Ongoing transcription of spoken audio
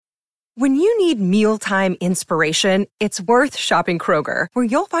When you need mealtime inspiration, it's worth shopping Kroger, where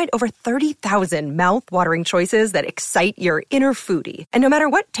you'll find over 30,000 mouth-watering choices that excite your inner foodie. And no matter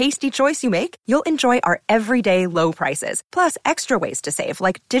what tasty choice you make, you'll enjoy our everyday low prices, plus extra ways to save,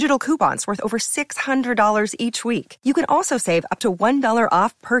 like digital coupons worth over $600 each week. You can also save up to $1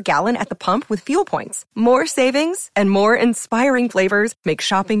 off per gallon at the pump with fuel points. More savings and more inspiring flavors make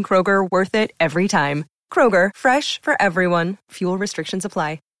shopping Kroger worth it every time. Kroger, fresh for everyone. Fuel restrictions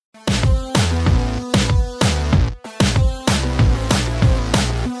apply.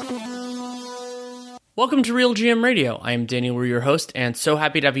 Welcome to Real GM Radio. I am Danny Leroux, your host, and so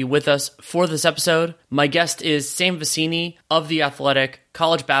happy to have you with us for this episode. My guest is Sam Vecenie of The Athletic,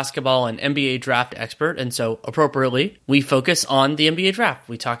 college basketball and NBA draft expert, and so appropriately, we focus on the NBA draft.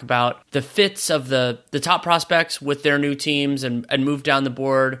 We talk about the fits of the top prospects with their new teams and move down the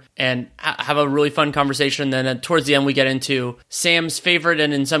board and have a really fun conversation. Then towards the end, we get into Sam's favorite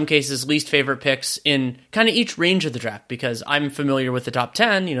and in some cases least favorite picks in kind of each range of the draft, because I'm familiar with the top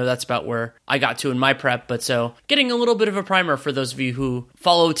 10. You know, that's about where I got to in my prep. But so getting a little bit of a primer for those of you who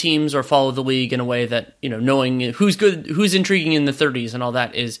follow teams or follow the league in a way that, you know, knowing who's good, who's intriguing in the 30s and all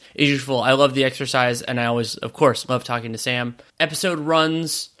that is useful. I love the exercise, and I always, of course, love talking to Sam. Episode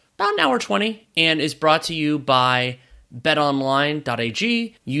runs about an hour 20 and is brought to you by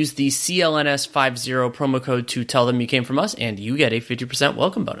betonline.ag. Use the CLNS50 promo code to tell them you came from us, and you get a 50%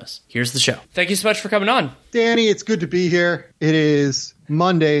 welcome bonus. Here's the show. Thank you so much for coming on. Danny, it's good to be here. It is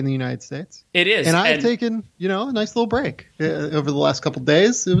Monday in the United States. It is. And I've taken, a nice little break over the last couple of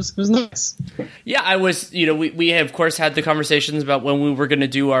days. It was nice. Yeah, I was, we have, of course, had the conversations about when we were going to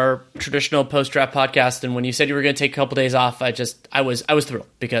do our traditional post-draft podcast. And when you said you were going to take a couple days off, I was thrilled,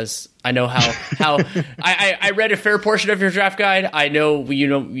 because I know how I read a fair portion of your draft guide. I know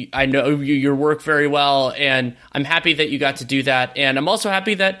your work very well, and I'm happy that you got to do that. And I'm also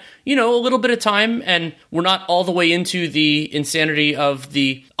happy that, a little bit of time, and we're not all the way into the insanity of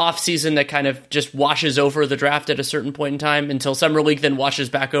the off season that kind of just washes over the draft at a certain point in time until Summer League then washes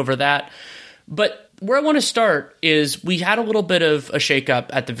back over that. But where I want to start is we had a little bit of a shakeup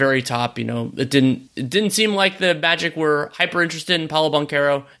at the very top. It didn't seem like the Magic were hyper interested in Paolo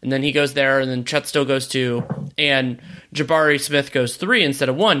Banchero, and then he goes there, and then Chet still goes 2, and Jabari Smith goes 3 instead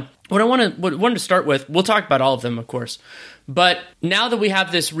of 1. What I wanted to start with, we'll talk about all of them, of course, but now that we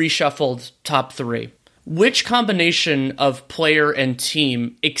have this reshuffled top 3, which combination of player and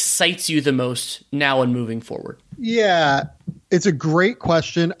team excites you the most now and moving forward? Yeah, it's a great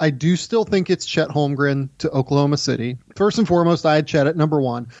question. I do still think it's Chet Holmgren to Oklahoma City. First and foremost, I had Chet at number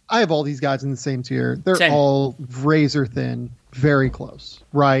 1. I have all these guys in the same tier. They're all razor thin, very close,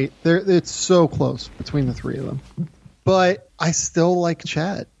 right? It's so close between the 3 of them. But I still like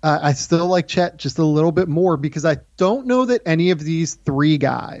Chet. I still like Chet just a little bit more, because I don't know that any of these 3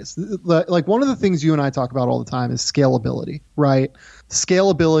 guys, like one of the things you and I talk about all the time is scalability, right?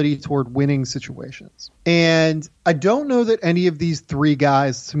 Scalability toward winning situations. And I don't know that any of these 3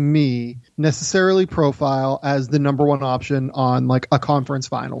 guys, to me, necessarily profile as the number 1 option on like a conference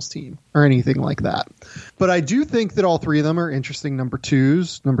finals team or anything like that. But I do think that all 3 of them are interesting number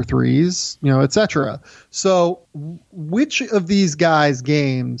 2s, number 3s, etc. So which of these guys'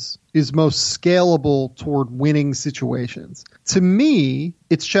 games is most scalable toward winning situations? To me,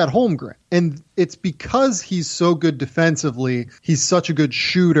 it's Chet Holmgren. And it's because he's so good defensively. He's such a good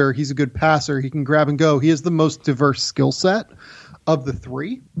shooter. He's a good passer. He can grab and go. He has the most diverse skill set of the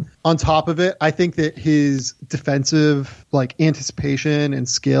 3. On top of it, I think that his defensive anticipation and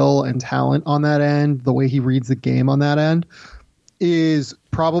skill and talent on that end, the way he reads the game on that end, is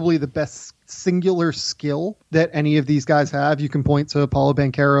probably the best singular skill that any of these guys have. You can point to Paolo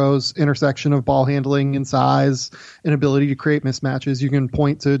Banchero's intersection of ball handling and size and ability to create mismatches. You can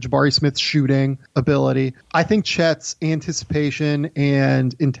point to Jabari Smith's shooting ability. I think Chet's anticipation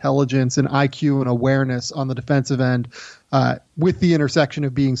and intelligence and IQ and awareness on the defensive end, with the intersection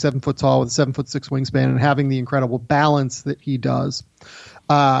of being 7 foot tall with a 7'6" wingspan and having the incredible balance that he does,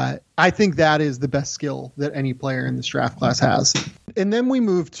 I think that is the best skill that any player in this draft class has. And then we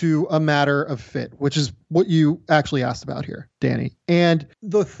move to a matter of fit, which is what you actually asked about here, Danny. And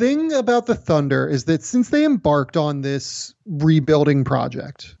the thing about the Thunder is that since they embarked on this rebuilding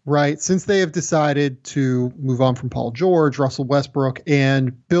project, right, since they have decided to move on from Paul George, Russell Westbrook,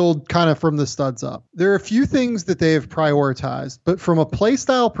 and build kind of from the studs up, there are a few things that they have prioritized. But from a play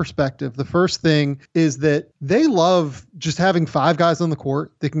style perspective, the first thing is that they love just having 5 guys on the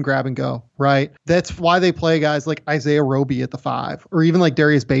court that can grab and go, right? That's why they play guys like Isaiah Roby at the 5, or even like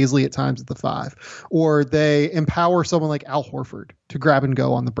Darius Baisley at times at the 5, or or they empower someone like Al Horford to grab and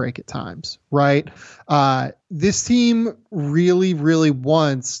go on the break at times, right? This team really, really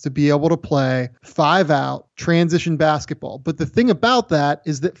wants to be able to play 5-out transition basketball. But the thing about that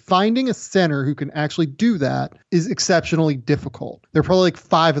is that finding a center who can actually do that is exceptionally difficult. There are probably like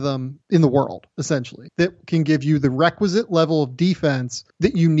 5 of them in the world, essentially, that can give you the requisite level of defense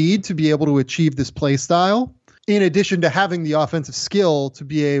that you need to be able to achieve this play style, in addition to having the offensive skill to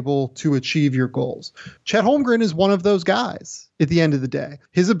be able to achieve your goals. Chet Holmgren is one of those guys at the end of the day.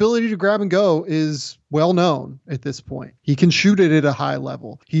 His ability to grab and go is well known at this point. He can shoot it at a high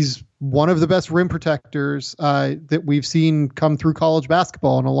level. He's one of the best rim protectors that we've seen come through college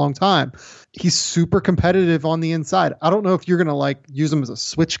basketball in a long time. He's super competitive on the inside. I don't know if you're going to like use him as a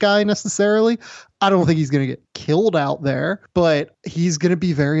switch guy necessarily. I don't think he's going to get killed out there, but he's going to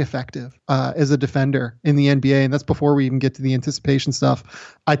be very effective as a defender in the NBA. And that's before we even get to the anticipation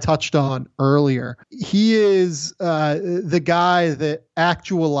stuff I touched on earlier. He is the guy that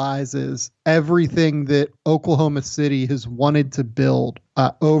actualizes everything that Oklahoma City has wanted to build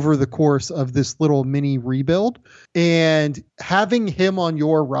over the course of this little mini rebuild. And having him on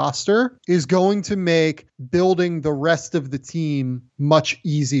your roster is going to make building the rest of the team much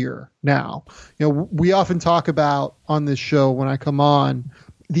easier now. You know, we often talk about on this show when I come on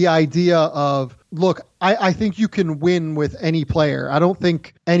the idea of, look, I think you can win with any player. I don't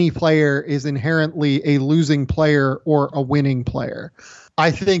think any player is inherently a losing player or a winning player.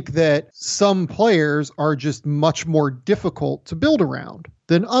 I think that some players are just much more difficult to build around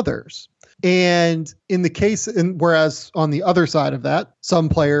than others. And in the case, whereas on the other side of that, some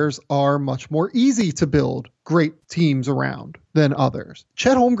players are much more easy to build great teams around than others.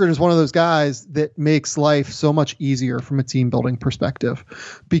 Chet Holmgren is one of those guys that makes life so much easier from a team building perspective,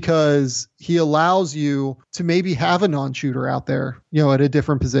 because he allows you to maybe have a non-shooter out there, you know, at a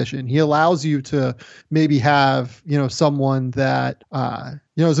different position. He allows you to maybe have, you know, someone that,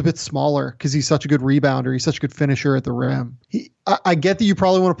 you know, is a bit smaller because he's such a good rebounder. He's such a good finisher at the rim. I get that you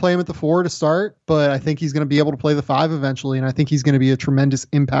probably want to play him at the 4 to start, but I think he's going to be able to play the 5 eventually. And I think he's going to be a tremendous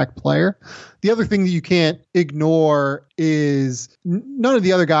impact player. The other thing that you can't ignore is none of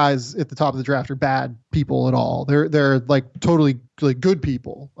the other guys at the top of the draft are bad people at all. They're like totally like good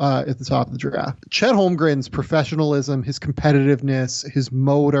people at the top of the draft. Chet Holmgren's professionalism, his competitiveness, his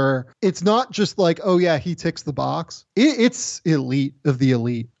motor, it's not just like, oh yeah, he ticks the box. It's elite of the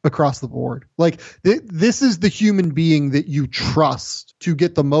elite across the board. Like this is the human being that you trust to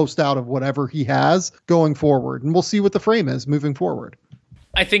get the most out of whatever he has going forward. And we'll see what the frame is moving forward.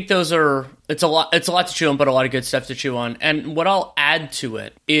 I think it's a lot to chew on, but a lot of good stuff to chew on. And what I'll add to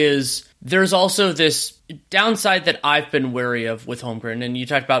it is there's also this downside that I've been wary of with Holmgren. And you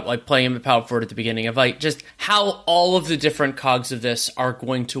talked about like playing him at power forward at the beginning, of like just how all of the different cogs of this are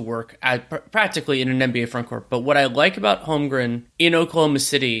going to work at practically in an NBA frontcourt. But what I like about Holmgren in Oklahoma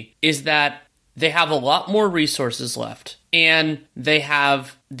City is that they have a lot more resources left, and they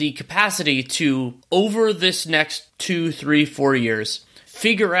have the capacity to, over this next 2, 3, 4 years,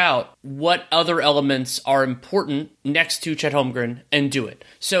 figure out what other elements are important next to Chet Holmgren and do it.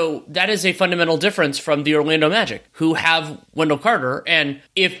 So that is a fundamental difference from the Orlando Magic, who have Wendell Carter. And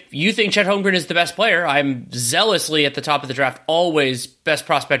if you think Chet Holmgren is the best player, I'm zealously at the top of the draft, always best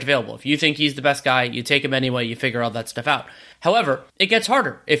prospect available. If you think he's the best guy, you take him anyway, you figure all that stuff out. However, it gets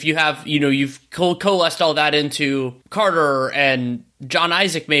harder if you have, you know, you've coalesced all that into Carter and John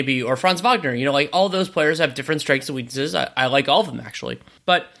Isaac maybe, or Franz Wagner. You know, like all those players have different strengths and weaknesses. I like all of them, actually.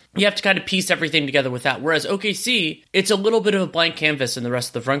 But you have to kind of piece everything together with that. Whereas OKC, it's a little bit of a blank canvas in the rest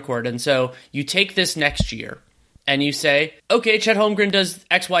of the front court. And so you take this next year and you say, okay, Chet Holmgren does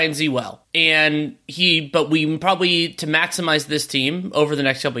X, Y, and Z well. But we probably, to maximize this team over the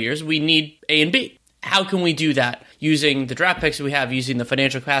next couple of years, we need A and B. How can we do that using the draft picks we have, using the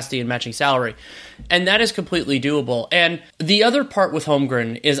financial capacity and matching salary? And that is completely doable. And the other part with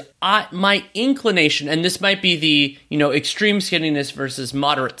Holmgren is my inclination, and this might be the, you know, extreme skinniness versus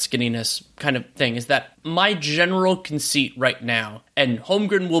moderate skinniness kind of thing, is that my general conceit right now, and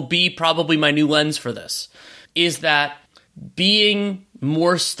Holmgren will be probably my new lens for this, is that being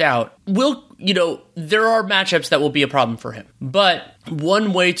more stout will, you know, there are matchups that will be a problem for him. But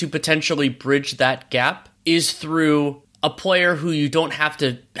one way to potentially bridge that gap is through a player who you don't have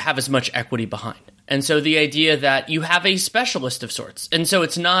to have as much equity behind. And so the idea that you have a specialist of sorts. And so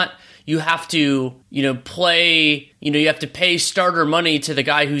it's not you have to, you know, play, you know, you have to pay starter money to the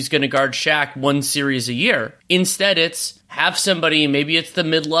guy who's going to guard Shaq one series a year. Instead, it's have somebody, maybe it's the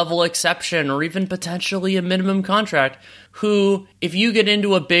mid-level exception or even potentially a minimum contract, who, if you get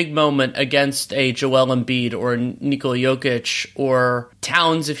into a big moment against a Joel Embiid or Nikola Jokic or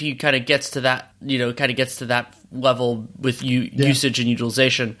Towns, if he kind of gets to that, level with usage and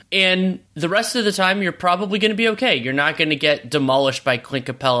utilization, and the rest of the time you're probably going to be okay. You're not going to get demolished by Clint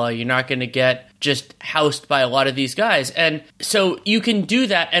Capella. You're not going to get just housed by a lot of these guys. And so you can do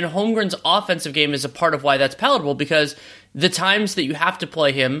that, and Holmgren's offensive game is a part of why that's palatable, because the times that you have to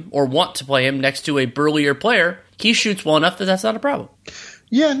play him or want to play him next to a burlier player, he shoots well enough that that's not a problem.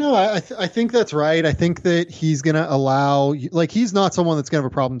 Yeah, no, I think that's right. I think that he's going to allow, like, he's not someone that's going to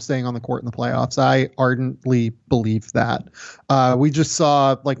have a problem staying on the court in the playoffs. I ardently believe that. We just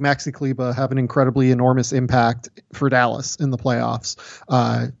saw, like, Maxi Kleber have an incredibly enormous impact for Dallas in the playoffs.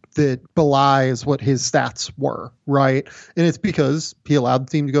 That belies what his stats were, right? And it's because he allowed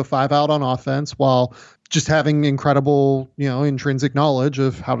the team to go 5 out on offense while just having incredible, intrinsic knowledge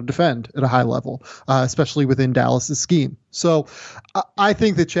of how to defend at a high level, especially within Dallas's scheme. So I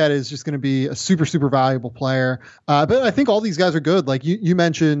think that Chet is just going to be a super, super valuable player. But I think all these guys are good. Like you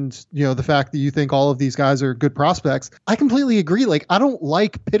mentioned, the fact that you think all of these guys are good prospects. I completely agree. Like, I don't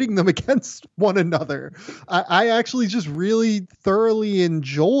like pitting them against one another. I actually just really thoroughly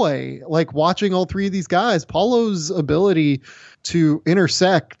enjoy like watching all three of these guys. Paulo's ability to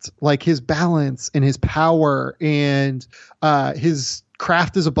intersect, like, his balance and his power and his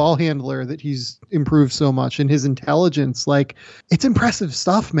craft as a ball handler that he's improved so much, and his intelligence, like, it's impressive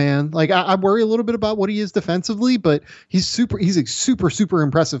stuff, man. Like, I worry a little bit about what he is defensively, but he's a super, super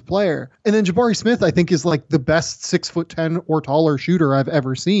impressive player. And then Jabari Smith, I think, is like the best 6'10" or taller shooter I've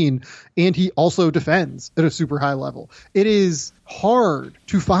ever seen. And he also defends at a super high level. It is hard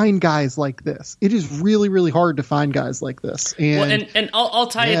to find guys like this. It is really, really hard to find guys like this. And I'll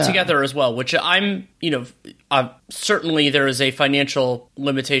tie it together as well, which I'm, certainly there is a financial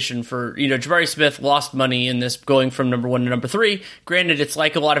limitation for, Jabari Smith lost money in this going from number 1 to number 3. Granted, it's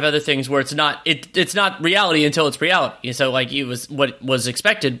like a lot of other things where it's not reality until it's reality. So like it was what was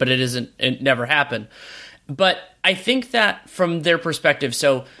expected, but it never happened. But I think that from their perspective,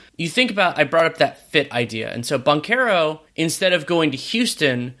 so you think about, I brought up that fit idea. And so Banchero, instead of going to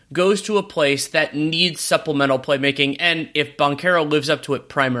Houston, goes to a place that needs supplemental playmaking. And if Banchero lives up to it,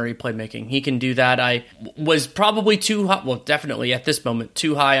 primary playmaking, he can do that. I was probably too high, well, definitely at this moment,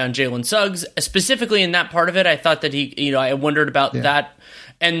 too high on Jalen Suggs. Specifically in that part of it, I thought that he, I wondered about that.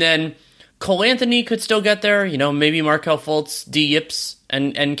 And then Cole Anthony could still get there, maybe Markelle Fultz, D Yips,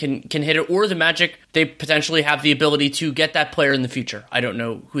 and can hit it. Or the Magic, they potentially have the ability to get that player in the future. I don't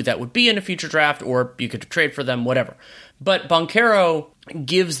know who that would be in a future draft, or you could trade for them, whatever. But Banchero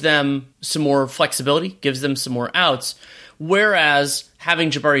gives them some more flexibility, gives them some more outs. Whereas having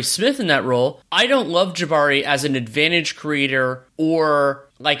Jabari Smith in that role, I don't love Jabari as an advantage creator or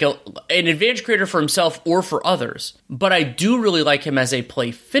like an advantage creator for himself or for others, but I do really like him as a play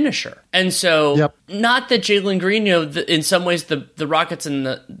finisher. And so not that Jalen Green, in some ways the Rockets and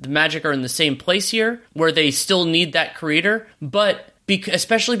the Magic are in the same place here where they still need that creator, but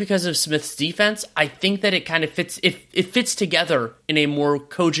especially because of Smith's defense, I think that it kind of fits. It fits together in a more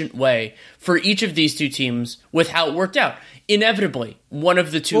cogent way for each of these two teams with how it worked out. Inevitably, one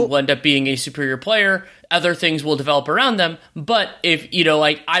of the two will end up being a superior player. Other things will develop around them. But if,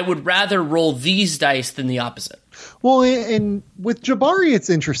 I would rather roll these dice than the opposite. Well, and with Jabari, it's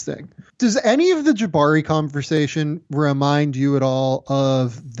interesting. Does any of the Jabari conversation remind you at all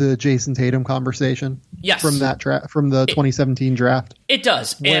of the Jason Tatum conversation? Yes. From that from the 2017 draft? It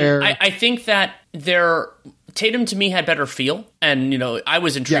does. And I think that Tatum to me had better feel, and I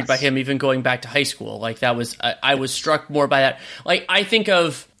was intrigued by him even going back to high school. Like that was I was struck more by that. Like I think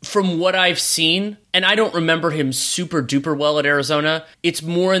of from what I've seen, and I don't remember him super duper well at Arizona. It's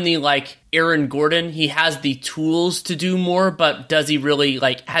more in the like Aaron Gordon. He has the tools to do more, but does he really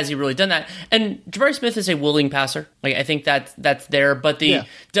has he really done that? And Jabari Smith is a willing passer. Like I think that's there, but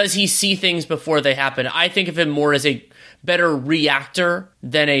does he see things before they happen? I think of him more as a better reactor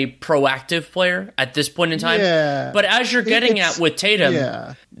than a proactive player at this point in time. Yeah. But as you're getting at with Tatum,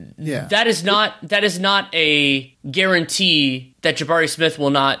 that is not a guarantee that Jabari Smith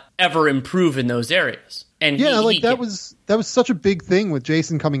will not ever improve in those areas. And that was such a big thing with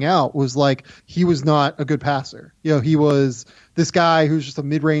Jason coming out, was like he was not a good passer. He was this guy who's just a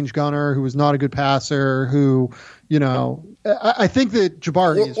mid-range gunner who was not a good passer. Who, I think that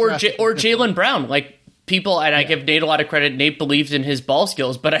Jabari or Jaylen Brown, like. People, and I give Nate a lot of credit. Nate believed in his ball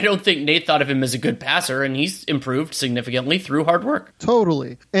skills, but I don't think Nate thought of him as a good passer, and he's improved significantly through hard work.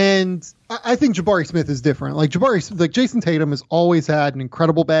 Totally. And I think Jabari Smith is different. Like Jason Tatum has always had an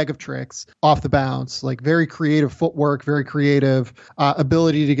incredible bag of tricks off the bounce, like very creative footwork, very creative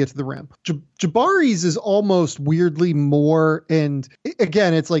ability to get to the rim. Jabari's is almost weirdly more, and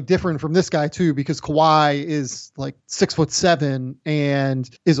again, it's like different from this guy too, because Kawhi is like 6'7" and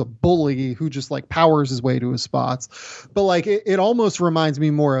is a bully who just like powers his way to his spots. But like it almost reminds me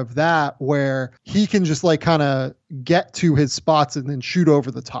more of that, where he can just like kind of get to his spots and then shoot over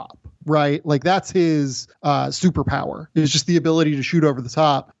the top. Right? Like that's his superpower, is just the ability to shoot over the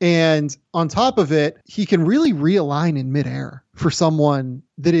top. And on top of it, he can really realign in midair for someone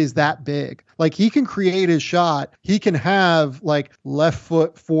that is that big. Like he can create his shot. He can have like left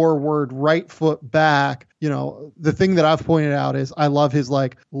foot forward, right foot back. You know, the thing that I've pointed out is I love his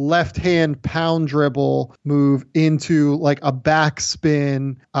like left hand pound dribble move into like a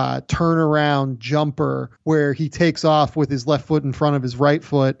backspin turnaround jumper where he takes off with his left foot in front of his right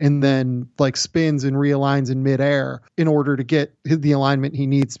foot and then like spins and realigns in midair in order to get the alignment he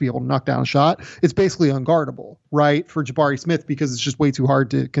needs to be able to knock down a shot. It's basically unguardable, right, for Jabari Smith, because it's just way too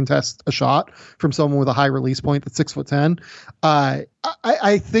hard to contest a shot from someone with a high release point that's 6'10".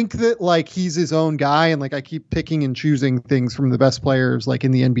 I think that like he's his own guy, and like I keep picking and choosing things from the best players like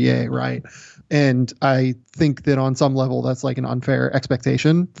in the NBA, right? And I think that on some level that's like an unfair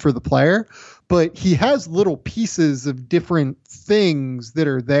expectation for the player, but he has little pieces of different things that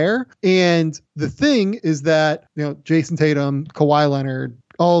are there. And the thing is that, you know, Jason Tatum, Kawhi Leonard,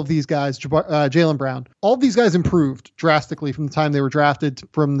 all of these guys, Jaylen Brown, all of these guys improved drastically from the time they were drafted,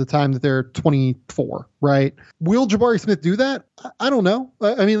 from the time that they're 24, right? Will Jabari Smith do that? I don't know.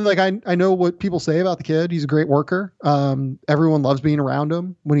 I mean, like, I know what people say about the kid. He's a great worker. Everyone loves being around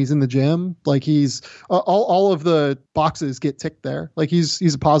him when he's in the gym. Like he's all of the boxes get ticked there. Like he's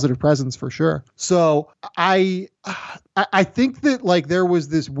a positive presence for sure. So I think that like there was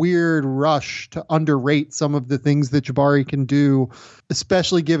this weird rush to underrate some of the things that Jabari can do,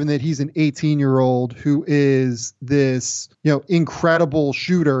 especially given that he's an 18-year-old who is this, you know, incredible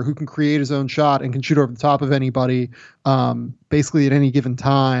shooter who can create his own shot and can shoot over the top of anybody, basically at any given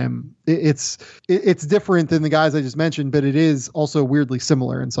time. It's different than the guys I just mentioned, but it is also weirdly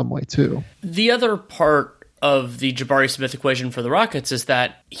similar in some way too. The other part of the Jabari Smith equation for the Rockets is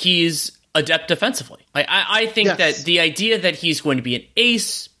that he's adept defensively. I think that the idea that he's going to be an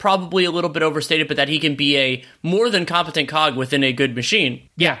ace, probably a little bit overstated, but that he can be a more than competent cog within a good machine.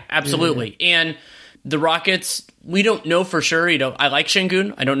 Yeah, absolutely. Yeah. And the Rockets, we don't know for sure. You know, I like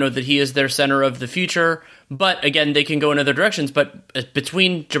Şengün. I don't know that he is their center of the future, but again, they can go in other directions. But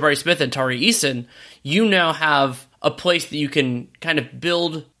between Jabari Smith and Tari Eason, you now have a place that you can kind of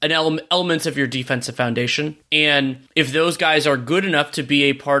build an elements of your defensive foundation. And if those guys are good enough to be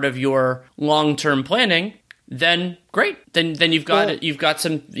a part of your long-term planning, then great. Then you've got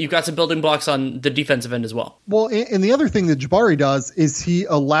some building blocks on the defensive end as well. Well, and the other thing that Jabari does is he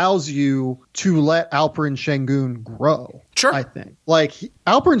allows you to let Alperen Şengün grow. Sure. I think like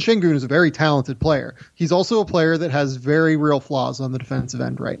Alperen Şengün is a very talented player. He's also a player that has very real flaws on the defensive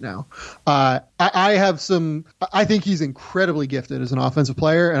end right now. I think he's incredibly gifted as an offensive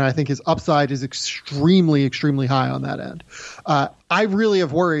player, and I think his upside is extremely, extremely high on that end. I really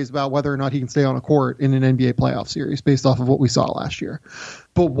have worries about whether or not he can stay on a court in an NBA playoff series based off of what we saw last year.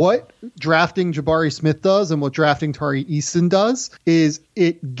 But what drafting Jabari Smith does and what drafting Tari Eason does is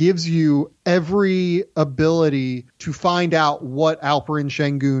it gives you every ability to find out what Alperen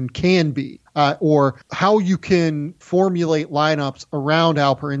Şengün can be, or how you can formulate lineups around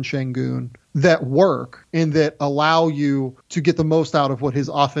Alperen Şengün that work and that allow you to get the most out of what his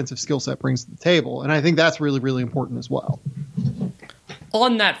offensive skill set brings to the table. And I think that's really, really important as well.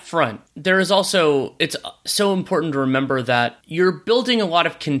 On that front, there is also, it's so important to remember that you're building a lot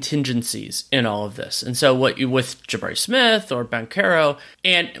of contingencies in all of this. And so with Jabari Smith or Banchero,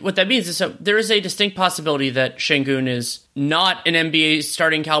 and what that means is so there is a distinct possibility that Şengün is not an NBA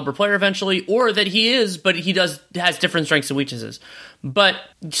starting caliber player eventually, or that he is, but he has different strengths and weaknesses. But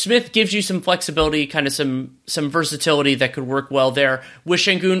Smith gives you some flexibility, kind of some versatility that could work well there with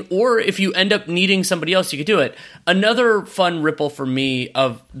Şengün, or if you end up needing somebody else, you could do it. Another fun ripple for me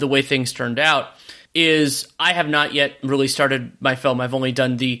of the way things turned out is I have not yet really started my film. I've only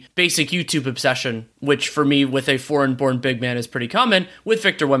done the basic YouTube obsession, which for me with a foreign-born big man is pretty common, with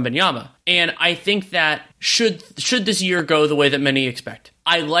Victor Wembanyama. And I think that should this year go the way that many expect,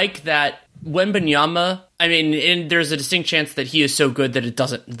 I like that Wembanyama, I mean, and there's a distinct chance that he is so good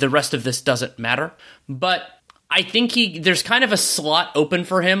that the rest of this doesn't matter. But I think there's kind of a slot open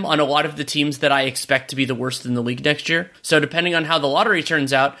for him on a lot of the teams that I expect to be the worst in the league next year. So depending on how the lottery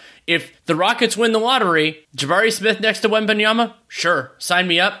turns out, if the Rockets win the lottery, Jabari Smith next to Wembanyama, sure, sign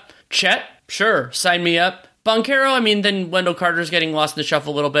me up. Chet, sure, sign me up. Banchero, I mean, then Wendell Carter's getting lost in the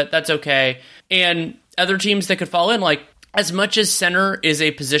shuffle a little bit. That's okay. And other teams that could fall in, like, as much as center is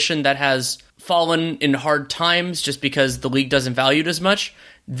a position that has fallen in hard times just because the league doesn't value it as much,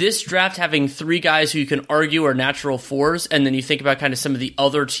 this draft having 3 guys who you can argue are natural 4s, and then you think about kind of some of the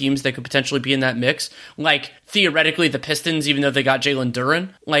other teams that could potentially be in that mix, like theoretically the Pistons, even though they got Jalen Duren,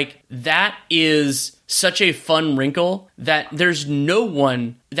 like that is such a fun wrinkle that there's no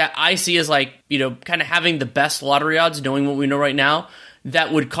one that I see as like, you know, kind of having the best lottery odds, knowing what we know right now,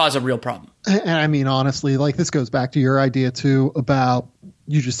 that would cause a real problem. And I mean, honestly, like this goes back to your idea too about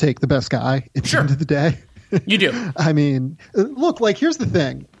you just take the best guy at the end of the day. You do. I mean, look, like here's the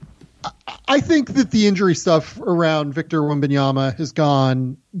thing. I think that the injury stuff around Victor Wembanyama has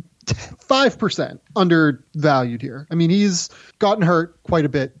gone 5% undervalued here. I mean, he's gotten hurt quite a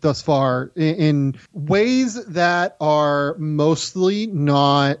bit thus far in ways that are mostly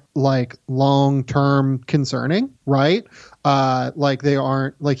not like long-term concerning, right? Like they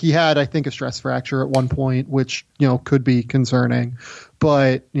aren't like he had, I think, a stress fracture at one point, which, you know, could be concerning.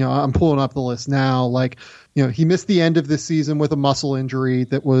 But, you know, I'm pulling up the list now. Like, you know, he missed the end of this season with a muscle injury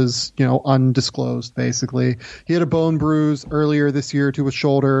that was, you know, undisclosed, basically. He had a bone bruise earlier this year to his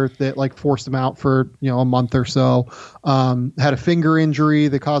shoulder that, like, forced him out for, you know, a month or so. Had a finger injury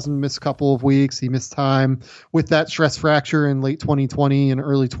that caused him to miss a couple of weeks. He missed time with that stress fracture in late 2020 and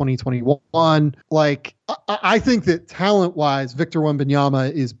early 2021. Like, I think that talent-wise, Victor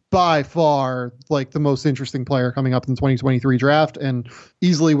Wembanyama is by far like the most interesting player coming up in the 2023 draft, and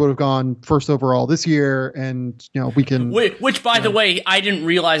easily would have gone first overall this year. And you know, we can, which by the way, I didn't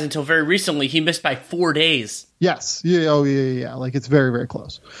realize until very recently he missed by 4 days. Yes, yeah, oh yeah. Like it's very, very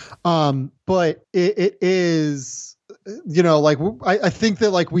close. But it is, you know, like I think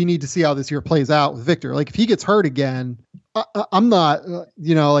that like we need to see how this year plays out with Victor. Like if he gets hurt again, I'm not,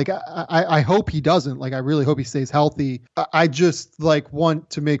 you know, like I hope he doesn't. Like I really hope he stays healthy. I just like want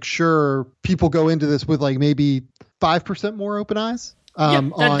to make sure people go into this with like maybe 5% more open eyes.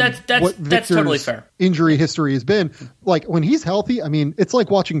 That's totally fair. Injury history has been like when he's healthy. I mean, it's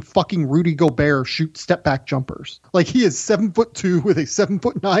like watching fucking Rudy Gobert shoot step back jumpers. Like he is 7'2" with a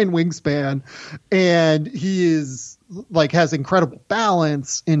 7'9" wingspan, and he is like has incredible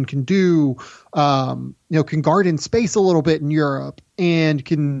balance and can do, you know, can guard in space a little bit in Europe and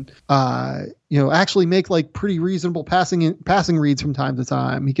can, you know, actually make like pretty reasonable passing reads from time to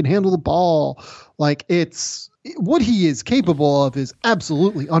time. He can handle the ball. Like it's, what he is capable of is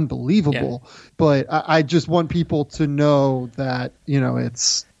absolutely unbelievable. Yeah. But I just want people to know that, you know,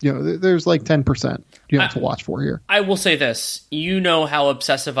 it's, you know, there's like 10% you have to watch for here. I will say this, you know how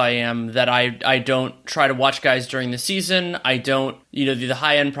obsessive I am that I don't try to watch guys during the season. I don't, you know, the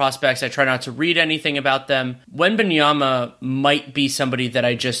high end prospects. I try not to read anything about them. Wembanyama might be somebody that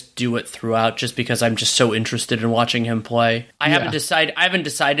I just do it throughout just because I'm just so interested in watching him play. I haven't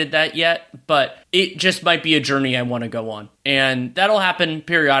decided that yet, but it just might be a journey I want to go on. And that'll happen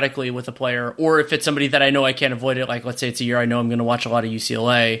periodically with a player, or if it's somebody that I know I can't avoid it, like let's say it's a year I know I'm going to watch a lot of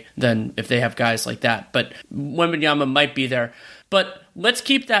UCLA, then if they have guys like that. But Wembanyama might be there. But let's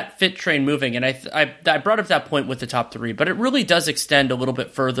keep that fit train moving. And I brought up that point with the top 3, but it really does extend a little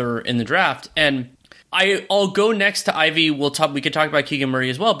bit further in the draft. And I'll go next to Ivy. We could talk about Keegan Murray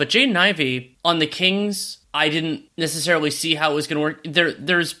as well. But Jaden Ivey on the Kings, I didn't necessarily see how it was going to work.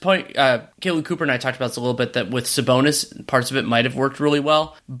 There's point. Caleb Cooper and I talked about this a little bit, that with Sabonis, parts of it might have worked really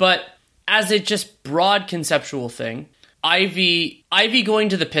well. But as a just broad conceptual thing, Ivy going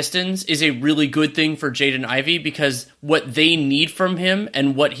to the Pistons is a really good thing for Jaden Ivey, because what they need from him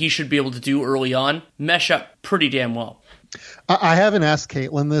and what he should be able to do early on mesh up pretty damn well. I haven't asked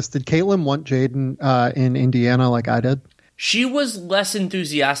Caitlin this. Did Caitlin want Jaden in Indiana like I did? She was less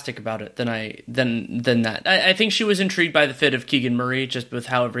enthusiastic about it than that. I think she was intrigued by the fit of Keegan Murray, just with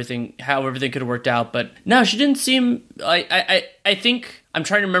how everything could have worked out. But no, she didn't seem. I think I'm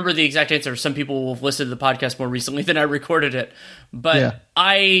trying to remember the exact answer. Some people will have listened to the podcast more recently than I recorded it. But yeah.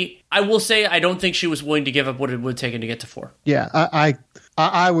 I will say I don't think she was willing to give up what it would have taken to get to 4. Yeah,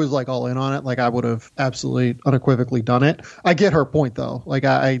 I was like all in on it. Like I would have absolutely unequivocally done it. I get her point though. Like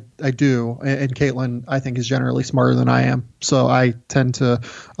I do. And Caitlin, I think, is generally smarter than I am. So I tend to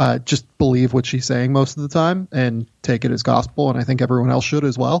just believe what she's saying most of the time and take it as gospel. And I think everyone else should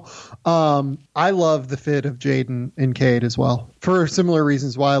as well. I love the fit of Jaden and Cade as well, for similar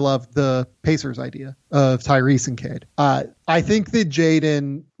reasons why I love the Pacers idea of Tyrese and Cade. I think that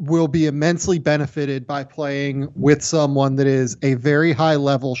Jaden will be immensely benefited by playing with someone that is a very high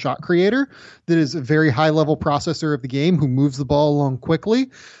level shot creator, that is a very high level processor of the game, who moves the ball along quickly,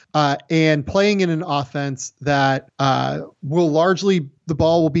 and playing in an offense that will largely, the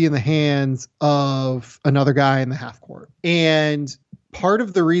ball will be in the hands of another guy in the half court. And part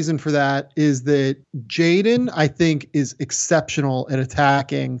of the reason for that is that Jaden, I think, is exceptional at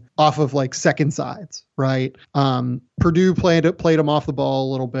attacking off of like second sides, right? Purdue played him off the ball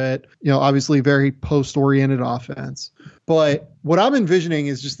a little bit, obviously very post-oriented offense. But what I'm envisioning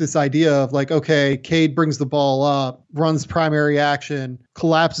is just this idea of like, okay, Cade brings the ball up, runs primary action,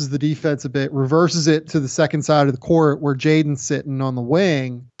 collapses the defense a bit, reverses it to the second side of the court where Jaden's sitting on the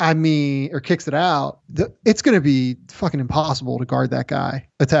wing, or kicks it out. It's going to be fucking impossible to guard that guy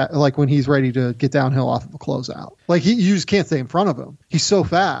like when he's ready to get downhill off of a closeout. Like you just can't stay in front of him. He's so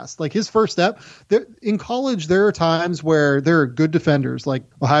fast. Like his first step in college, there are times where there are good defenders like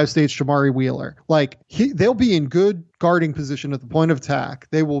Ohio State's Jamari Wheeler. Like they'll be in good guarding position at the point of attack.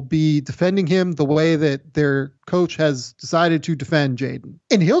 They will be defending him the way that their coach has decided to defend Jaden.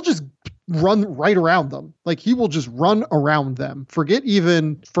 And he'll just run right around them. Like he will just run around them. Forget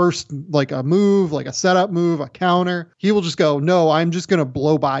even first, like a move, like a setup move, a counter. He will just go, no, I'm just going to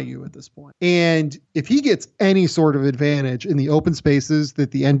blow by you at this point. And if he gets any sort of advantage in the open spaces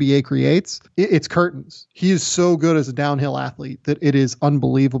that the NBA creates, it's curtains. He is so good as a downhill athlete that it is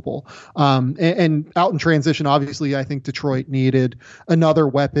unbelievable. And out in transition, obviously, I think Detroit needed another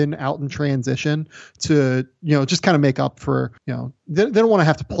weapon out in transition to, just kind of make up for, they don't want to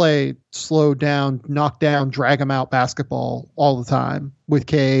have to play slow down, knock down, drag him out basketball all the time with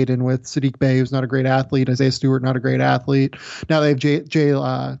Cade and with Saddiq Bey, who's not a great athlete, Isaiah Stewart, not a great athlete. Now they have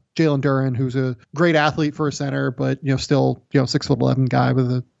Jalen Duren, who's a great athlete for a center, but still 6'11" guy with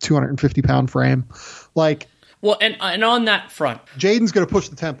a 250-pound frame. Like, well, and on that front, Jaden's going to push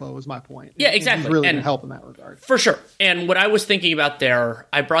the tempo is my point. Yeah, exactly. He's really going to help in that regard. For sure. And what I was thinking about there,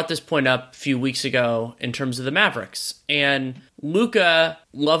 I brought this point up a few weeks ago in terms of the Mavericks. And Luka,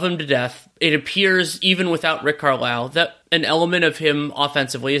 love him to death. It appears, even without Rick Carlisle, that an element of him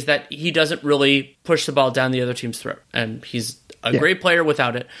offensively is that he doesn't really push the ball down the other team's throat. And he's a great player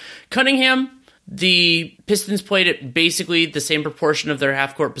without it. Cunningham, the Pistons played at basically the same proportion of their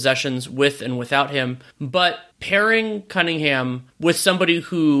half-court possessions with and without him, but pairing Cunningham with somebody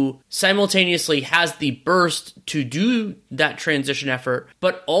who simultaneously has the burst to do that transition effort,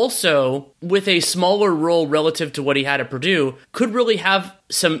 but also with a smaller role relative to what he had at Purdue, could really have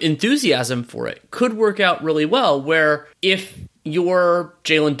some enthusiasm for it, could work out really well, where if you're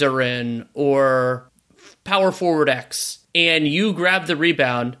Jalen Duren or power forward X, and you grab the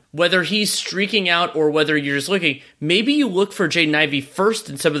rebound, whether he's streaking out or whether you're just looking, maybe you look for Jaden Ivey first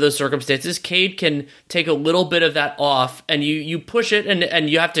in some of those circumstances. Cade can take a little bit of that off, and you push it, and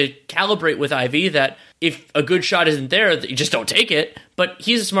you have to calibrate with Ivey that if a good shot isn't there, you just don't take it. But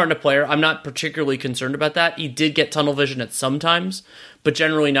he's a smart enough player. I'm not particularly concerned about that. He did get tunnel vision at some times, but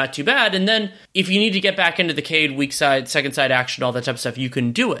generally not too bad. And then if you need to get back into the Cade weak side, second side action, all that type of stuff, you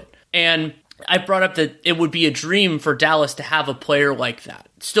can do it. And I brought up that it would be a dream for Dallas to have a player like that.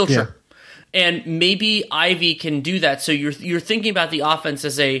 Still true. Yeah. And maybe Ivey can do that. So you're thinking about the offense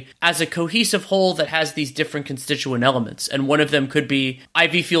as a cohesive whole that has these different constituent elements. And one of them could be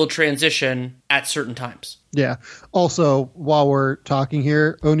Ivy field transition at certain times. Yeah. Also, while we're talking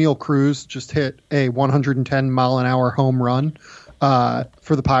here, O'Neal Cruz just hit a 110-mile-an-hour home run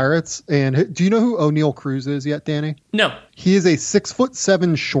for the Pirates. And do you know who O'Neal Cruz is yet, Danny? No. He is a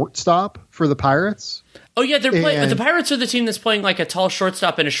 6'7" shortstop for the Pirates. Oh, yeah, they're playing. The Pirates are the team that's playing like a tall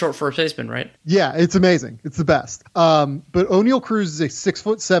shortstop and a short first baseman, right? Yeah, it's amazing. It's the best. But O'Neal Cruz is a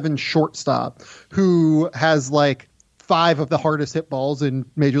 6'7" shortstop who has like 5 of the hardest hit balls in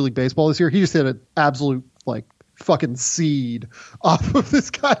Major League Baseball this year. He just hit an absolute like fucking seed off of this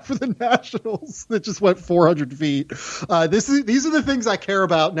guy for the Nationals that just went 400 feet. These are the things I care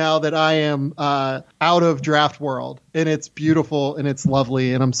about now that I am out of draft world, and it's beautiful and it's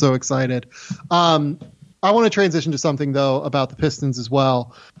lovely, and I'm so excited. I want to transition to something though about the Pistons as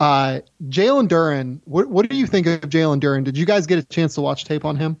well. Jalen Duren, what do you think of Jalen Duren? Did you guys get a chance to watch tape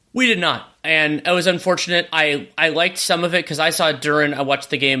on him? We did not. And it was unfortunate. I liked some of it because I saw Duren. I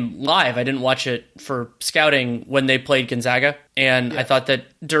watched the game live. I didn't watch it for scouting when they played Gonzaga. And I thought that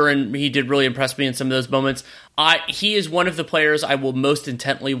Duren, he did really impress me in some of those moments. He is one of the players I will most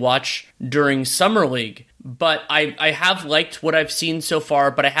intently watch during Summer League. But I have liked what I've seen so far,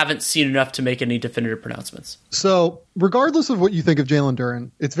 but I haven't seen enough to make any definitive pronouncements. So regardless of what you think of Jalen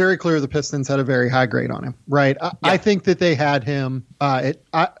Duren, it's very clear the Pistons had a very high grade on him, right? I think that they had him.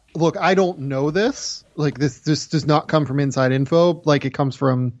 Look, I don't know this. Like this does not come from inside info. Like it comes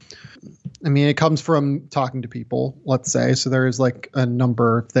from talking to people, let's say. So there is like a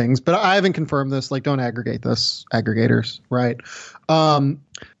number of things, but I haven't confirmed this. Like don't aggregate this, aggregators, right?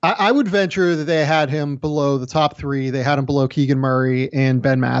 I would venture that they had him below the top three. They had him below Keegan Murray and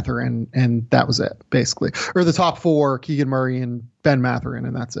Ben Mathurin, and that was it, basically. Or the top four, Keegan Murray and Ben Mathurin,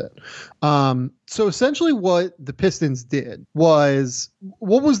 and that's it. So essentially what the Pistons did was,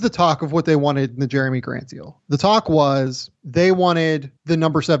 what was the talk of what they wanted in the Jeremy Grant deal? The talk was they wanted the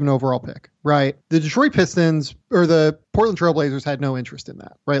number 7 overall pick, right? The Detroit Pistons or the Portland Trailblazers had no interest in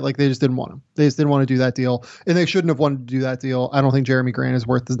that, right? Like they just didn't want him. They just didn't want to do that deal, and they shouldn't have wanted to do that deal. I don't think Jeremy Grant is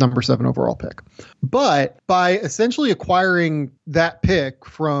worth the number 7 overall pick. But by essentially acquiring that pick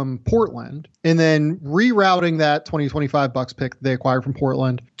from Portland and then rerouting that 2025 Bucks pick they acquired from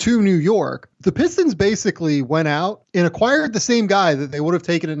Portland to New York, the Pistons basically went out and acquired the same guy that they would have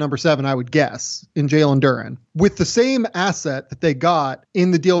taken at number 7, I would guess, in Jalen Duren, with the same asset that they got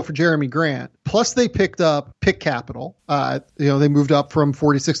in the deal for Jeremy Grant. Plus they picked up pick capital. They moved up from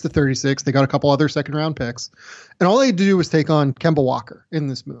 46 to 36. They got a couple other second round picks. And all they had to do was take on Kemba Walker in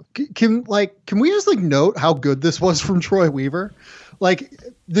this move. Can we just note how good this was from Troy Weaver? Like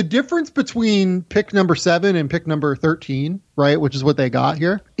the difference between pick number 7 and pick number 13, right, which is what they got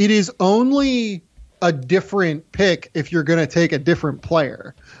here, it is only a different pick if you're going to take a different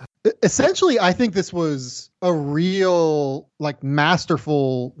player. Essentially, I think this was a real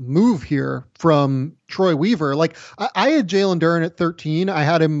masterful move here from Troy Weaver. I had Jalen Duren at 13. I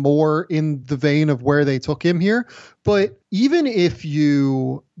had him more in the vein of where they took him here. But even if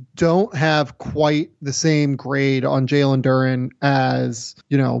you don't have quite the same grade on Jalen Duren as,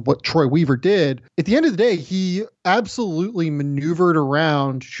 what Troy Weaver did, at the end of the day, he absolutely maneuvered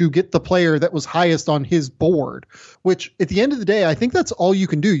around to get the player that was highest on his board, which at the end of the day, I think that's all you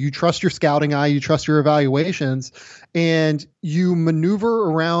can do. You trust your scouting eye, you trust your evaluations, and you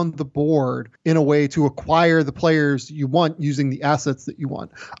maneuver around the board in a way to acquire the players you want using the assets that you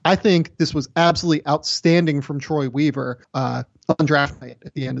want. I think this was absolutely outstanding from Troy Weaver on draft night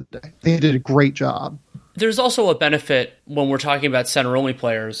at the end of the day. I think he did a great job. There's also a benefit when we're talking about center-only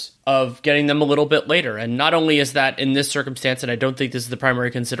players of getting them a little bit later. And not only is that in this circumstance, and I don't think this is the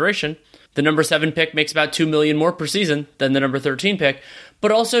primary consideration, the number 7 pick makes about $2 million more per season than the number 13 pick,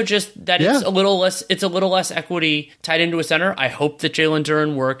 but also just that it's a little less equity tied into a center. I hope that Jalen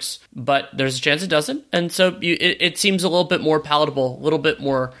Duren works, but there's a chance it doesn't. And so it seems a little bit more palatable, a little bit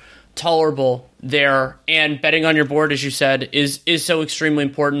more tolerable there, and betting on your board, as you said, is so extremely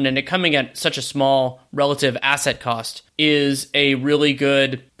important, and it coming at such a small relative asset cost is a really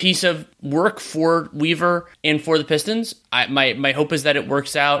good piece of work for Weaver and for the Pistons. My hope is that it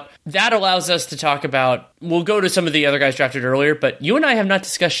works out. That allows us to talk about, we'll go to some of the other guys drafted earlier, but you and I have not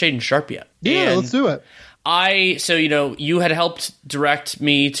discussed Shaedon Sharpe yet. Yeah, let's do it. You had helped direct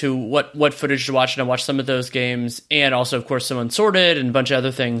me to what footage to watch, and I watched some of those games, and also, of course, some Unsorted and a bunch of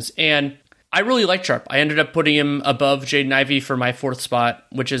other things. And I really liked Sharpe. I ended up putting him above Jaden Ivey for my 4th spot,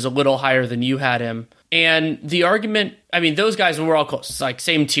 which is a little higher than you had him. And the argument, those guys were all close. It's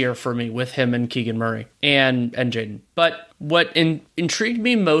same tier for me with him and Keegan Murray and Jaden. But what intrigued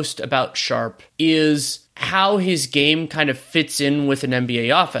me most about Sharpe is how his game kind of fits in with an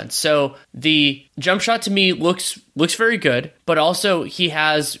NBA offense. So the jump shot to me looks very good, but also he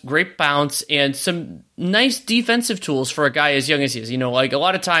has great bounce and some nice defensive tools for a guy as young as he is. A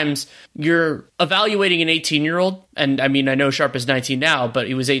lot of times you're evaluating an 18-year-old, and I know Sharpe is 19 now, but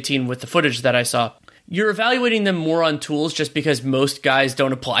he was 18 with the footage that I saw. You're evaluating them more on tools just because most guys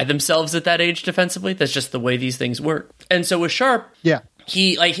don't apply themselves at that age defensively. That's just the way these things work. And so with Sharpe,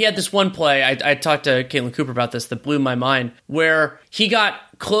 he had this one play, I talked to Caitlin Cooper about this, that blew my mind, where he got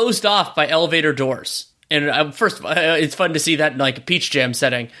closed off by elevator doors. And first, it's fun to see that in a Peach Jam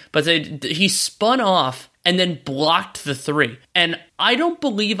setting, but he spun off and then blocked the 3. And I don't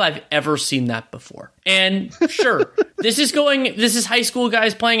believe I've ever seen that before. And sure, this is high school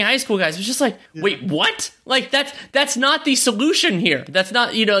guys playing high school guys. It's just wait, what? That's not the solution here. That's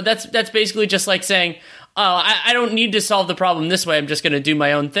not, that's basically just saying, I don't need to solve the problem this way. I'm just going to do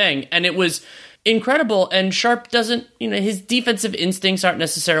my own thing. And it was incredible. And Sharpe doesn't, his defensive instincts aren't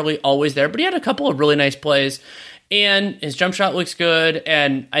necessarily always there, but he had a couple of really nice plays. And his jump shot looks good,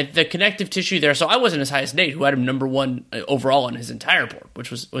 and the connective tissue there. So I wasn't as high as Nate, who had him number 1 overall on his entire board,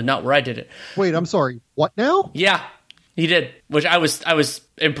 which was not where I did it. Wait, I'm sorry. What now? Yeah, he did, which I was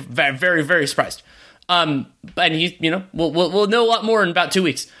very, very surprised. And he, we'll know a lot more in about 2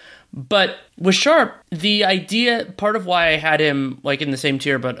 weeks. But with Sharp, the idea, part of why I had him like in the same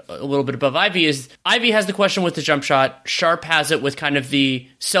tier, but a little bit above Ivy, is Ivy has the question with the jump shot. Sharp has it with kind of the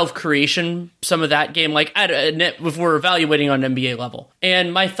self-creation, some of that game, like if we're evaluating on NBA level.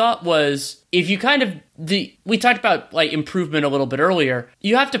 And my thought was, if you kind of, we talked about like improvement a little bit earlier,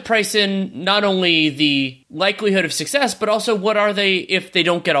 you have to price in not only the likelihood of success, but also what are they if they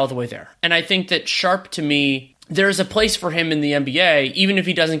don't get all the way there. And I think that Sharp, to me, there's a place for him in the NBA, even if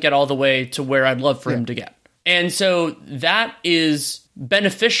he doesn't get all the way to where I'd love for him to get. And so that is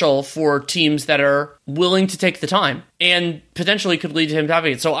beneficial for teams that are willing to take the time and potentially could lead to him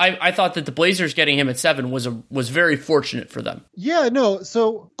having it. So I thought that the Blazers getting him at 7 was very fortunate for them. Yeah, no.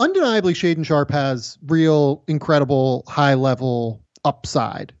 So undeniably, Shaedon Sharp has real, incredible, high level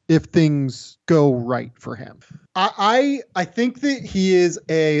upside if things go right for him. I think that he is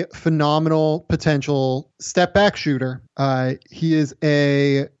a phenomenal potential step back shooter. He is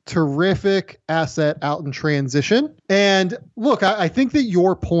a terrific asset out in transition. And look, I think that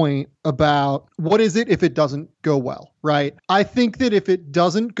your point about what is it if it doesn't go well, right? I think that if it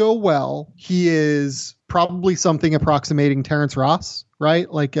doesn't go well, he is probably something approximating Terrence Ross, right?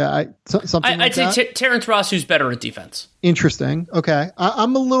 Like something I'd say Terrence Ross, who's better at defense. Interesting. Okay.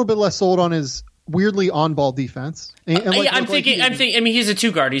 I'm a little bit less sold on his weirdly on-ball defense. I'm thinking. I mean, he's a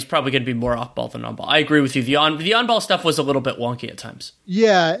 2 guard. He's probably going to be more off-ball than on-ball. I agree with you. The on-ball stuff was a little bit wonky at times.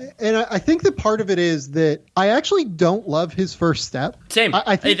 Yeah, and I think that part of it is that I actually don't love his first step. Same.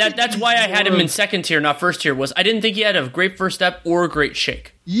 I think that's why I had him in second tier, not first tier. Was I didn't think he had a great first step or a great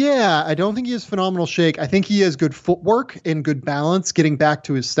shake. Yeah, I don't think he has phenomenal shake. I think he has good footwork and good balance getting back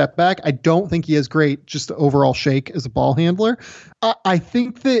to his step back. I don't think he has great just overall shake as a ball handler. I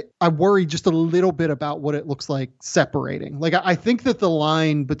think that I worry just a little bit about what it looks like separating. Like, I think that the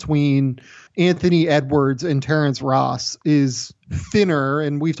line between Anthony Edwards and Terrence Ross is thinner,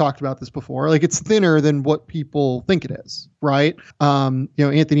 and we've talked about this before. Like, it's thinner than what people think it is, right?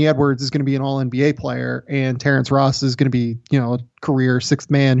 Anthony Edwards is going to be an all-NBA player, and Terrence Ross is going to be, a career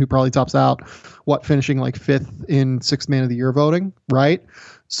 6th man who probably tops out, finishing like 5th in 6th man of the year voting, right?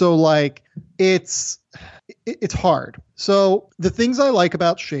 So, like, it's hard. So the things I like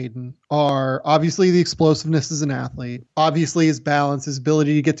about Shaedon are obviously the explosiveness as an athlete, obviously his balance, his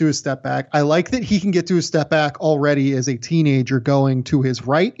ability to get to his step back. I like that he can get to his step back already as a teenager going to his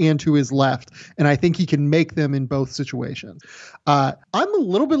right and to his left. And I think he can make them in both situations. I'm a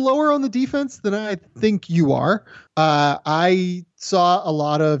little bit lower on the defense than I think you are. I saw a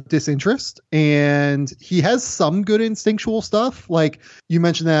lot of disinterest, and he has some good instinctual stuff. Like you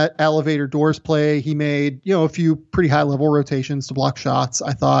mentioned that elevator doors play. He made, a few pretty high level rotations to block shots,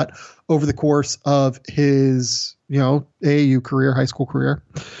 I thought, over the course of his, AAU career, high school career.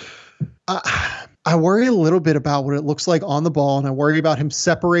 I worry a little bit about what it looks like on the ball, and I worry about him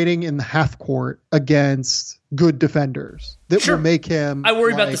separating in the half court against good defenders that will make him. I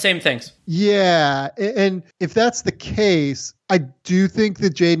worry about the same things. Yeah. And if that's the case, I do think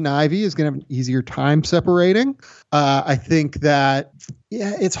that Jaden Ivey is going to have an easier time separating. I think that,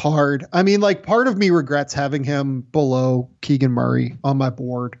 it's hard. I mean, like, part of me regrets having him below Keegan Murray on my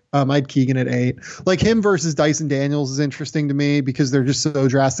board. I had Keegan at 8. Like, him versus Dyson Daniels is interesting to me because they're just so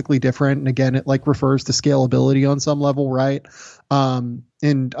drastically different. And again, it like refers to scalability on some level, right?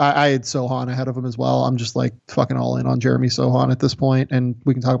 And I had Sohan ahead of him as well. I'm just like fucking all in on Jeremy Sohan at this point, and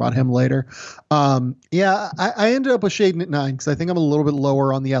we can talk about him later. I ended up with Shaedon at 9 because I think I'm a little bit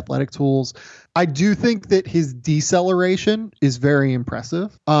lower on the athletic tools. I do think that his deceleration is very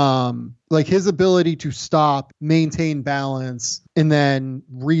impressive. Like his ability to stop, maintain balance, and then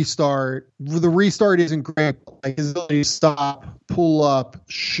restart. The restart isn't great. Like his ability to stop, pull up,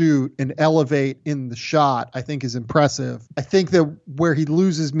 shoot, and elevate in the shot, I think is impressive. I think that where he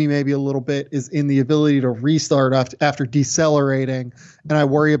loses me maybe a little bit is in the ability to restart after decelerating. And I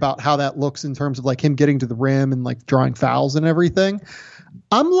worry about how that looks in terms of like him getting to the rim and like drawing fouls and everything.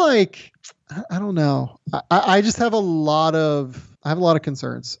 I'm like, I don't know. I just have a lot of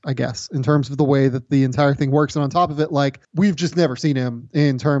concerns, I guess, in terms of the way that the entire thing works. And on top of it, like, we've just never seen him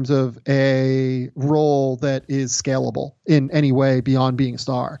in terms of a role that is scalable in any way beyond being a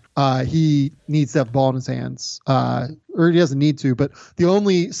star. He needs to have the ball in his hands, or he doesn't need to, but the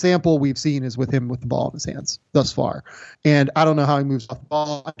only sample we've seen is with him with the ball in his hands thus far. And I don't know how he moves off the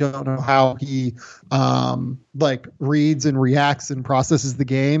ball. I don't know how he reads and reacts and processes the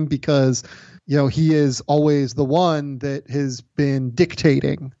game, because he is always the one that has been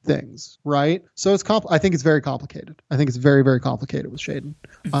dictating things, right? So I think it's very complicated. I think it's very, very complicated with Shaedon.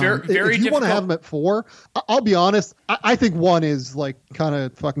 Very if you want to have him at 4, I'll be honest, I think 1 is like kind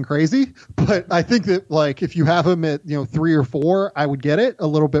of fucking crazy, but I think that like if you have him at 3 or 4, I would get it a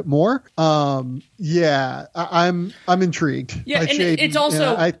little bit more. I'm intrigued. Yeah, and Shaedon, it's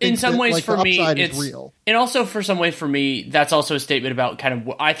also in some ways for me, it's real. And also for some ways for me, that's also a statement about kind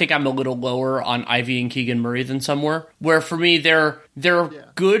of, I think I'm a little lower on Ivy and Keegan Murray than some were, where for me, they're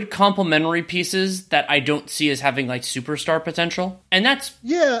good complementary pieces that I don't see as having like superstar potential. And that's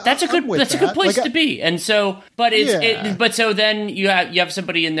a good place to be. And so, but so then you have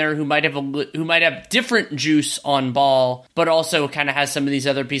somebody in there who might have different juice on ball, but also kind of has some of these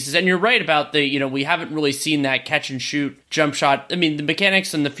other pieces. And you're right about we haven't really seen that catch and shoot jump shot. I mean, the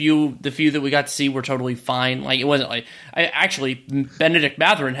mechanics and the few that we got to see were totally fine. Like it wasn't like Bennedict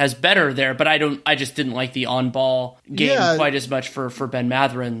Mathurin has better there, but I just didn't like the on ball game quite as much for Ben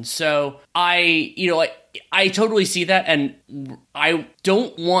Mathurin. So I totally see that, and I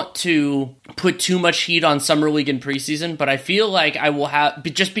don't want to put too much heat on Summer League and preseason, but I feel like I will have,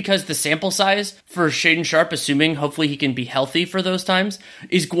 just because the sample size for Shaedon Sharpe, assuming hopefully he can be healthy for those times,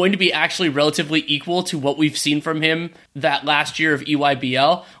 is going to be actually relatively equal to what we've seen from him that last year of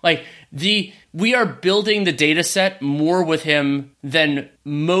EYBL. Like, we are building the data set more with him than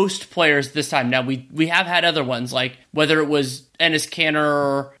most players this time. Now, we have had other ones, like whether it was Enes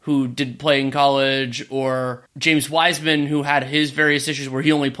Kanter, who did play in college, or James Wiseman, who had his various issues where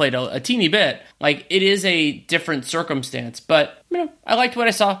he only played a teeny bit. Like, it is a different circumstance. But, I liked what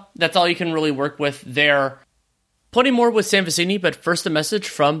I saw. That's all you can really work with there. Plenty more with Sam Vecenie, but first a message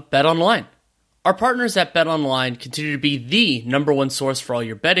from BetOnline. Our partners at BetOnline continue to be the #1 source for all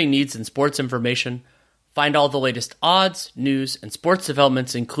your betting needs and sports information. Find all the latest odds, news, and sports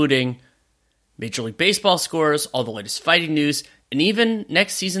developments, including Major League Baseball scores, all the latest fighting news, and even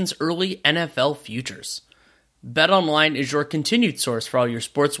next season's early NFL futures. BetOnline is your continued source for all your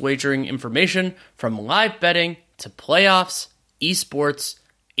sports wagering information, from live betting to playoffs, esports,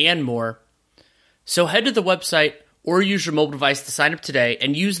 and more. So head to the website or use your mobile device to sign up today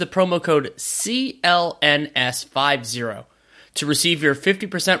and use the promo code CLNS50 to receive your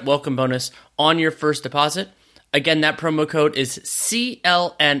 50% welcome bonus on your first deposit. Again, that promo code is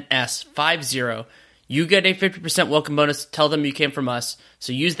CLNS50. You get a 50% welcome bonus. Tell them you came from us.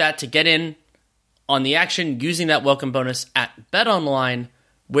 So use that to get in on the action using that welcome bonus at BetOnline,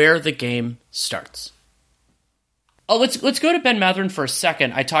 where the game starts. Oh, let's go to Ben Mathurin for a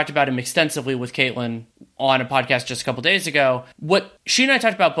second. I talked about him extensively with Caitlin on a podcast just a couple days ago. What she and I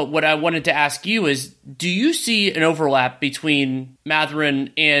talked about, but what I wanted to ask you is, do you see an overlap between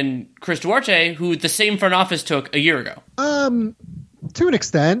Mathurin and Chris Duarte, who the same front office took a year ago? To an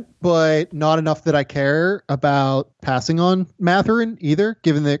extent, but not enough that I care about passing on Mathurin either,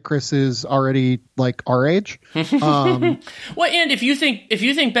 given that Chris is already like our age. Well, and if you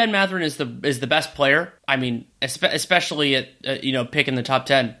think Ben Mathurin is the best player, I mean, especially at pick in the top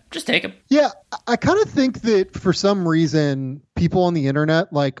 10, just take him. Yeah, I kind of think that for some reason people on the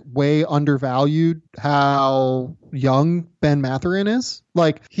internet like way undervalued how young Ben Mathurin is.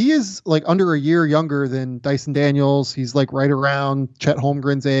 Like, he is like under a year younger than Dyson Daniels. He's like right around Chet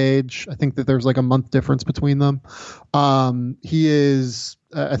Holmgren's age. I think that there's like a month difference between them. He is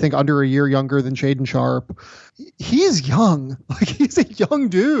I think under a year younger than Shaedon Sharpe. He's young. Like, he's a young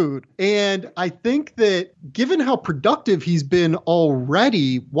dude. And I think that given how productive he's been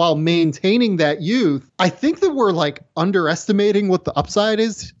already while maintaining that youth, I think that we're like underestimating what the upside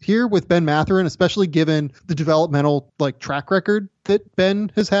is here with Ben Mathurin, especially given the developmental like track record that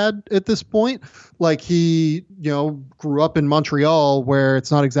Ben has had at this point. Like, he, grew up in Montreal, where it's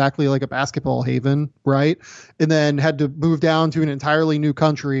not exactly like a basketball haven, right? And then had to move down to an entirely new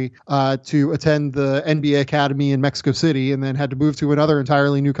country to attend the NBA Academy in Mexico City, and then had to move to another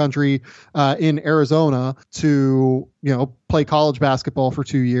entirely new country in Arizona to, play college basketball for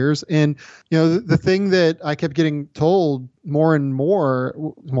 2 years. And, the thing that I kept getting told more and more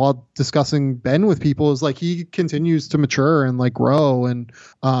while discussing Ben with people is like, he continues to mature and like grow and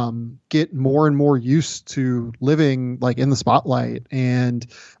get more and more used to living like in the spotlight and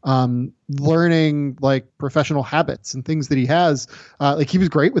learning like professional habits and things that he has. Like, he was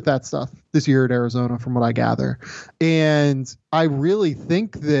great with that stuff this year at Arizona, from what I gather. And I really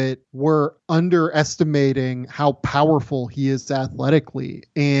think that we're underestimating how powerful he is athletically,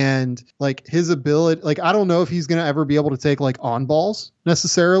 and like his ability. Like, I don't know if he's going to ever be able to take like on balls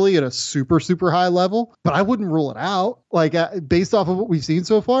necessarily at a super, super high level, but I wouldn't rule it out. Like, based off of what we've seen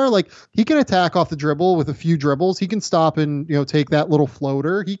so far, like, he can attack off the dribble with a few dribbles. He can stop and, take that little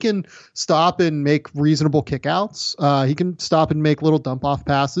floater. He can stop and make reasonable kickouts. He can stop and make little dump off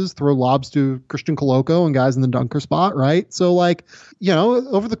passes, throw lobs to Christian Coloco and guys in the dunker spot, right? So, like,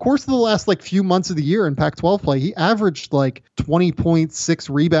 over the course of the last, like, few months of the year in Pac-12 play, he averaged, like, 20 points, 6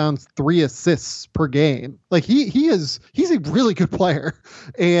 rebounds, 3 assists per game. Like, he's a really good player.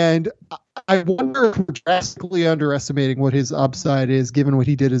 And I wonder if we're drastically underestimating what his upside is, given what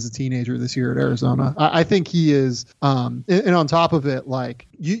he did as a teenager this year at Arizona. I think he is. And on top of it, like,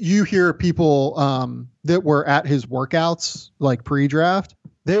 you hear people that were at his workouts, like pre-draft,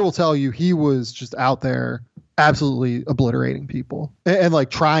 they will tell you he was just out there absolutely obliterating people and like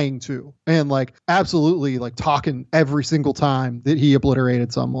trying to, and like absolutely like talking every single time that he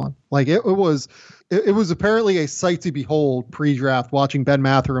obliterated someone. Like it was apparently a sight to behold pre-draft watching Ben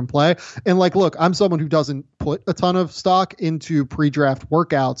Mathurin play. And like, look, I'm someone who doesn't put a ton of stock into pre-draft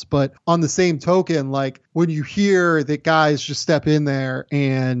workouts, but on the same token, like when you hear that guys just step in there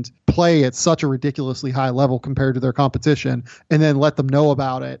and play at such a ridiculously high level compared to their competition and then let them know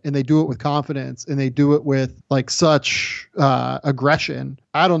about it, and they do it with confidence and they do it with like such aggression,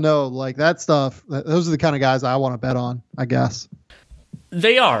 I don't know, like that stuff, those are the kind of guys I want to bet on, I guess.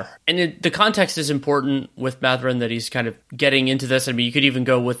 They are. And the context is important with Mathurin, that he's kind of getting into this. I mean, you could even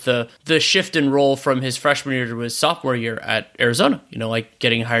go with the shift in role from his freshman year to his sophomore year at Arizona, like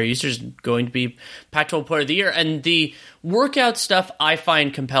getting higher usage and going to be Pac-12 Player of the Year. And the workout stuff I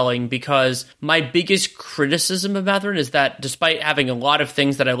find compelling, because my biggest criticism of Mathurin is that despite having a lot of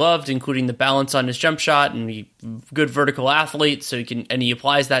things that I loved, including the balance on his jump shot and he good vertical athlete, so he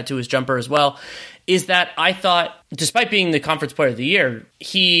applies that to his jumper as well, is that I thought, despite being the conference player of the year,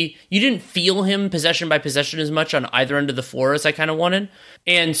 you didn't feel him possession by possession as much on either end of the floor as I kind of wanted.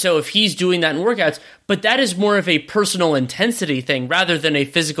 And so if he's doing that in workouts, but that is more of a personal intensity thing rather than a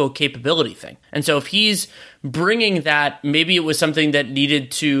physical capability thing. And so if he's bringing that, maybe it was something that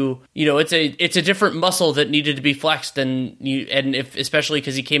needed to, it's a different muscle that needed to be flexed, and if especially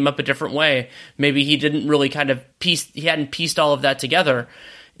because he came up a different way, maybe he didn't really he hadn't pieced all of that together.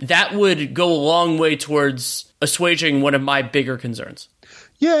 That would go a long way towards assuaging one of my bigger concerns.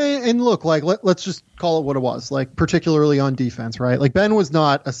 Yeah, and look, like let's just call it what it was, like particularly on defense, right? Like Ben was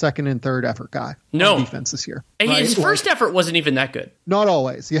not a second and third effort guy on defense this year. And right? His first effort wasn't even that good. Not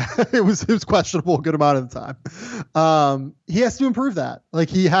always. Yeah, it was questionable a good amount of the time. He has to improve that. Like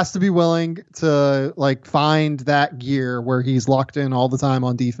he has to be willing to like find that gear where he's locked in all the time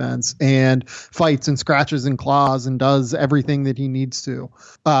on defense and fights and scratches and claws and does everything that he needs to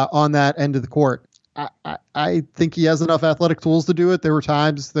on that end of the court. I think he has enough athletic tools to do it. There were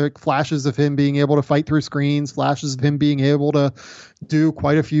times, the flashes of him being able to fight through screens, flashes of him being able to do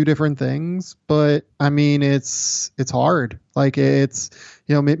quite a few different things. But I mean, it's hard. Like it's,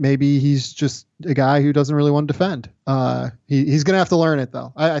 maybe he's just a guy who doesn't really want to defend. He's going to have to learn it,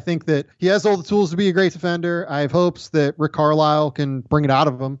 though. I think that he has all the tools to be a great defender. I have hopes that Rick Carlisle can bring it out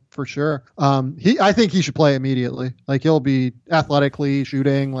of him for sure. I think he should play immediately. Like he'll be athletically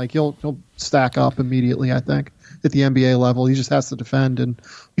shooting. Like he'll stack up immediately. I think at the NBA level, he just has to defend and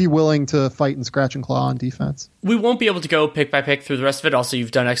be willing to fight and scratch and claw on defense. We won't be able to go pick by pick through the rest of it. Also,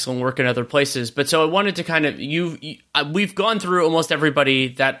 you've done excellent work in other places. But so I wanted to kind of, we've gone through almost everybody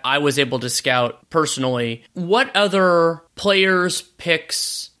that I was able to scout personally. What other players,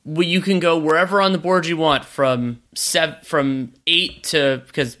 picks, you can go wherever on the board you want from 8 to,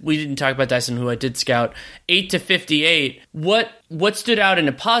 because we didn't talk about Dyson, who I did scout, 8 to 58. What stood out in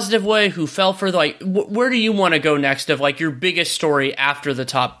a positive way? Who fell further? Like, where do you want to go next of like your biggest story after the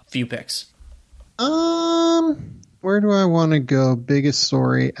top few picks? Where do I want to go? Biggest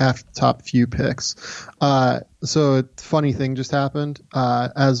story after the top few picks. So a funny thing just happened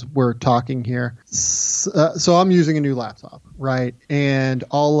as we're talking here. So I'm using a new laptop, right? And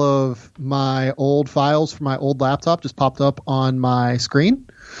all of my old files from my old laptop just popped up on my screen.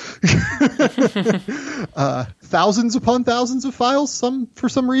 Thousands upon thousands of files, for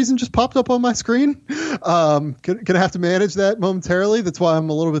some reason just popped up on my screen. Gonna have to manage that momentarily. That's why I'm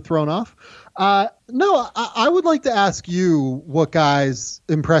a little bit thrown off. No, I would like to ask you what guys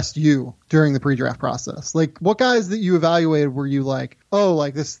impressed you during the pre-draft process. Like what guys that you evaluated were you like, oh,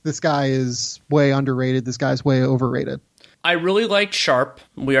 like this guy is way underrated, this guy's way overrated? I really liked Sharp.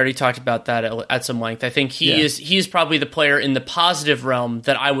 We already talked about that at some length. I think he is probably the player in the positive realm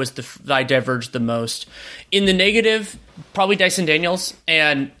that I diverged the most. In the negative, probably Dyson Daniels.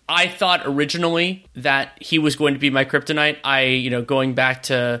 And I thought originally that he was going to be my kryptonite. Going back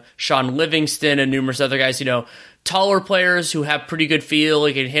to Sean Livingston and numerous other guys, taller players who have pretty good feel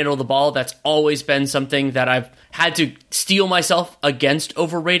and can handle the ball. That's always been something that I've had to steel myself against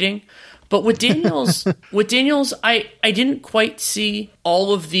overrating. But with Daniels, I didn't quite see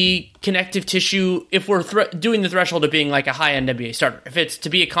all of the connective tissue if we're doing the threshold of being like a high-end NBA starter. If it's to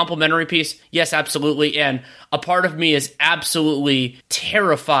be a complementary piece, yes, absolutely. And a part of me is absolutely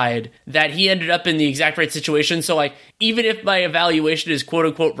terrified that he ended up in the exact right situation. So, like, even if my evaluation is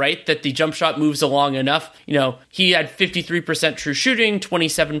quote-unquote right, that the jump shot moves along enough, he had 53% true shooting,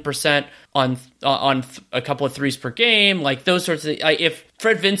 27% on a couple of threes per game, like those sorts of things. If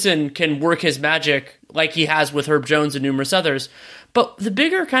Fred Vinson can work his magic like he has with Herb Jones and numerous others. But the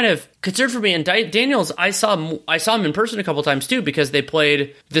bigger kind of concern for me, and Daniels, I saw him in person a couple times too, because they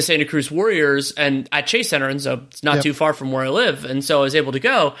played the Santa Cruz Warriors and at Chase Center, and so it's not too far from where I live, and so I was able to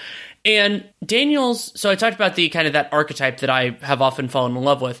go. And Daniels, so I talked about the kind of that archetype that I have often fallen in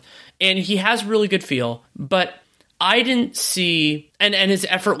love with, and he has really good feel, but I didn't see, and his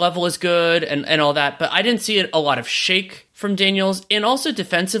effort level is good and all that, but I didn't see a lot of shake from Daniels. And also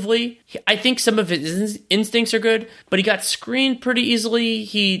defensively, I think some of his instincts are good, but he got screened pretty easily.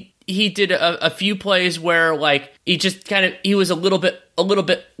 He did a few plays where like he was a little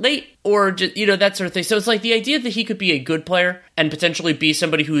bit late, or just, that sort of thing. So it's like the idea that he could be a good player and potentially be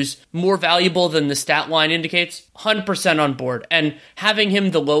somebody who's more valuable than the stat line indicates, 100% on board. And having him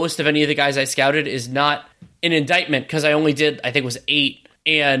the lowest of any of the guys I scouted is not an indictment, because I only did, I think it was 8,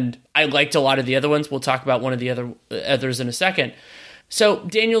 and I liked a lot of the other ones. We'll talk about one of the others in a second. So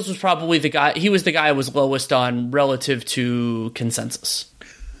Daniels was probably the guy. He was the guy I was lowest on relative to consensus.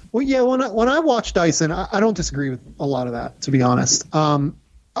 Well, yeah, when I watch Dyson, I don't disagree with a lot of that, to be honest.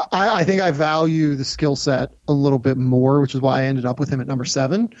 I think I value the skill set a little bit more, which is why I ended up with him at number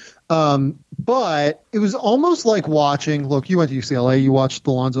 7. But it was almost like watching, look, you went to UCLA, you watched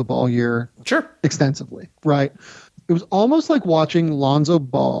the Lonzo Ball year extensively, right? It was almost like watching Lonzo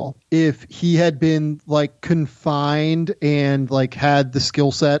Ball if he had been like confined and like had the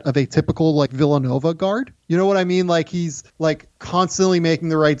skill set of a typical like Villanova guard. You know what I mean? Like he's like constantly making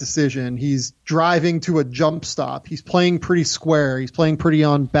the right decision. He's driving to a jump stop. He's playing pretty square. He's playing pretty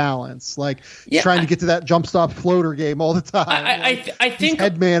on balance. Like trying to get to that jump stop floater game all the time. I think he's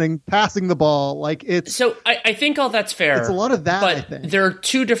headmanning, passing the ball. Like it's so. I think all that's fair. It's a lot of that. But I think there are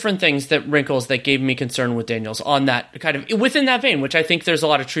two different things wrinkles that gave me concern with Daniels on that kind of within that vein, which I think there's a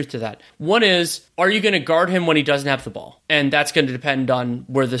lot of truth to that. One is, are you going to guard him when he doesn't have the ball? And that's going to depend on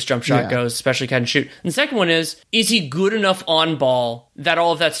where this jump shot goes, especially kind of shoot. And the second one is he good enough on ball that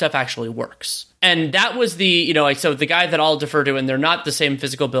all of that stuff actually works? And that was the, so the guy that I'll defer to, and they're not the same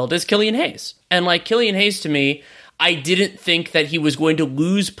physical build, is Killian Hayes. And like Killian Hayes, to me, I didn't think that he was going to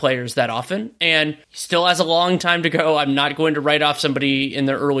lose players that often, and he still has a long time to go. I'm not going to write off somebody in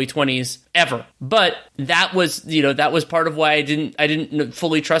their early 20s ever. But that was, that was part of why I didn't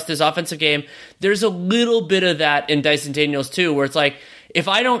fully trust his offensive game. There's a little bit of that in Dyson Daniels too, where it's like, if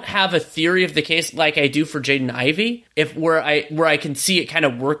I don't have a theory of the case like I do for Jaden Ivey, where I can see it kind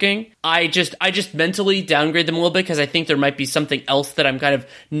of working, I just mentally downgrade them a little bit, because I think there might be something else that I'm kind of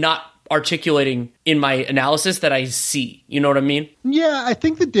not articulating in my analysis that I see. You know what I mean? Yeah, I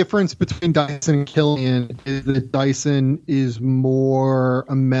think the difference between Dyson and Killian is that Dyson is more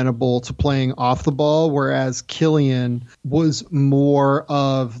amenable to playing off the ball, whereas Killian was more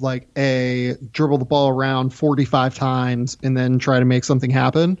of like a dribble the ball around 45 times and then try to make something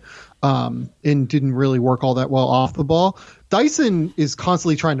happen, and didn't really work all that well off the ball. Dyson is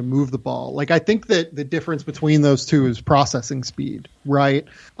constantly trying to move the ball. Like, I think that the difference between those two is processing speed, right?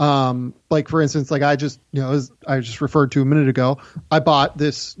 Like, for instance, like I just referred to a minute ago, I bought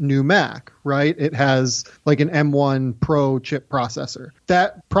this new Mac, right? It has like an M1 Pro chip processor.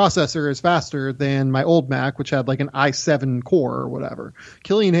 That processor is faster than my old Mac, which had like an i7 core or whatever.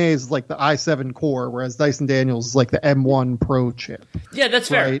 Killian Hayes is like the i7 core, whereas Dyson Daniels is like the M1 Pro chip. Yeah, that's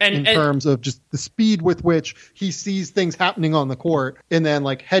fair. Right? In terms of just the speed with which he sees things happening on the court and then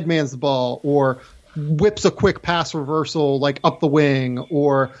like headmans the ball or whips a quick pass reversal like up the wing,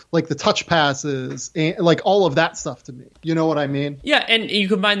 or like the touch passes and like all of that stuff to me. You know what I mean? Yeah, and you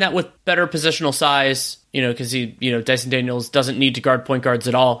combine that with better positional size, because Dyson Daniels doesn't need to guard point guards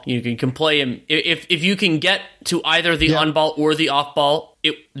at all. You can play him if you can get to either the on ball or the off ball.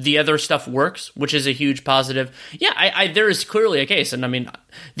 The other stuff works, which is a huge positive. Yeah, there is clearly a case, and I mean,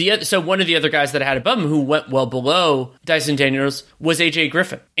 so one of the other guys that I had above him who went well below Dyson Daniels was AJ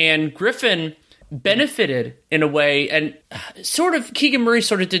Griffin, and Griffin benefited in a way, and sort of Keegan Murray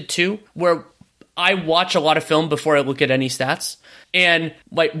sort of did too, where I watch a lot of film before I look at any stats, and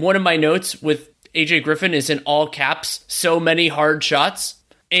like one of my notes with AJ Griffin is in all caps, so many hard shots.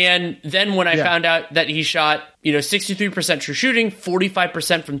 And then when I found out that he shot 63% true shooting,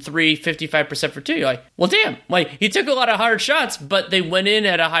 45% from 3, 55% for 2. You're like, well, damn. Like, he took a lot of hard shots, but they went in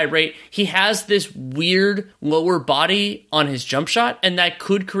at a high rate. He has this weird lower body on his jump shot, and that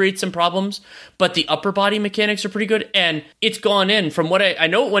could create some problems, but the upper body mechanics are pretty good, and it's gone in from what I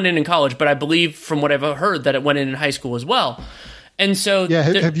know it went in college, but I believe from what I've heard that it went in high school as well. And so, yeah,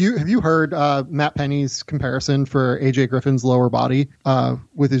 have you heard Matt Penny's comparison for AJ Griffin's lower body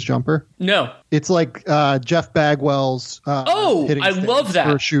with his jumper? No, it's like Jeff Bagwell's. I love that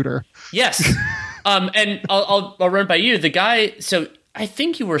for a shooter. Yes, and I'll run by you. The guy. So I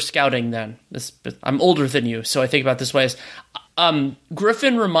think you were scouting then. I'm older than you, so I think about this way as.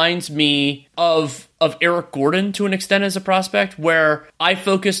 Griffin reminds me of Eric Gordon to an extent as a prospect, where I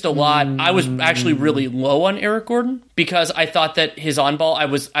focused a lot. I was actually really low on Eric Gordon because I thought that his on-ball, I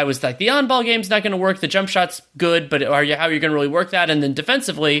was like, the on-ball game's not going to work. The jump shot's good, but how are you going to really work that? And then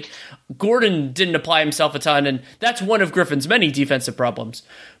defensively, Gordon didn't apply himself a ton, and that's one of Griffin's many defensive problems.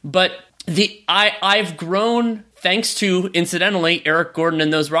 But I've grown, thanks to, incidentally, Eric Gordon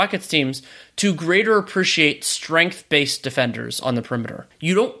and those Rockets teams, to greater appreciate strength-based defenders on the perimeter.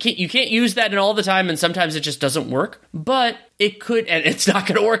 You can't use that in all the time, and sometimes it just doesn't work. But it could, and it's not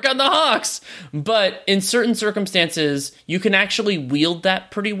going to work on the Hawks. But in certain circumstances, you can actually wield that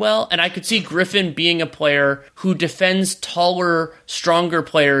pretty well. And I could see Griffin being a player who defends taller, stronger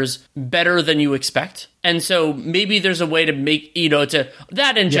players better than you expect. And so maybe there's a way to make,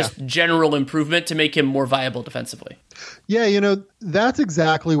 just general improvement to make him more viable defensively. Yeah, that's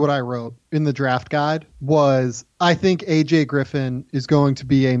exactly what I wrote in the draft guide was I think AJ Griffin is going to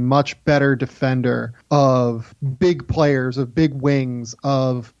be a much better defender of big players, of big wings,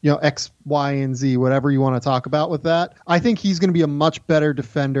 of, X, Y, and Z, whatever you want to talk about with that. I think he's going to be a much better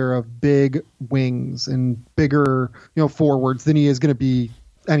defender of big wings and bigger, forwards than he is going to be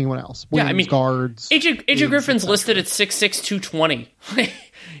anyone else. Wings, guards. AJ Griffin's listed at 6'6", 220.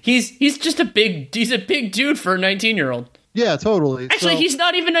 He's just a big dude for a 19-year-old. Yeah, totally. Actually, he's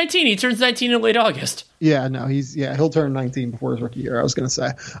not even 19. He turns 19 in late August. Yeah, no, he'll turn 19 before his rookie year, I was going to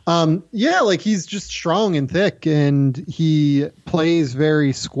say. He's just strong and thick, and he plays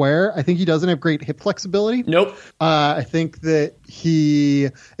very square. I think he doesn't have great hip flexibility. Nope. I think that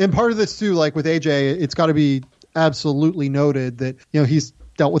and part of this too, like with AJ, it's got to be absolutely noted that, he's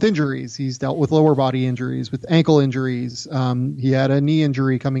dealt with injuries. He's dealt with lower body injuries, with ankle injuries. He had a knee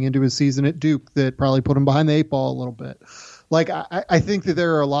injury coming into his season at Duke that probably put him behind the 8 ball a little bit. Like, I think that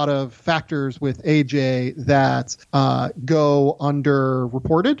there are a lot of factors with AJ that go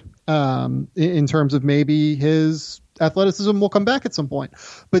underreported in terms of maybe his athleticism will come back at some point.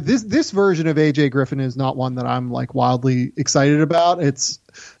 But this version of AJ Griffin is not one that I'm like wildly excited about. It's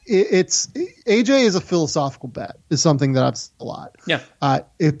AJ is a philosophical bet is something that I've said a lot. Yeah.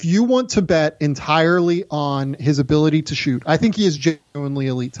 If you want to bet entirely on his ability to shoot, I think he is genuinely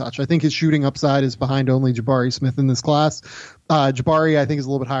elite touch. I think his shooting upside is behind only Jabari Smith in this class. Jabari, I think, is a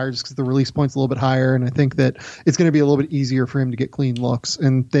little bit higher just because the release point's a little bit higher, and I think that it's going to be a little bit easier for him to get clean looks,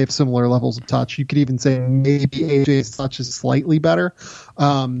 and they have similar levels of touch. You could even say maybe AJ's touch is slightly better.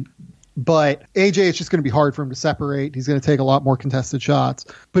 But AJ, it's just going to be hard for him to separate. He's going to take a lot more contested shots.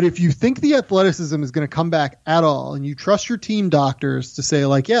 But if you think the athleticism is going to come back at all, and you trust your team doctors to say,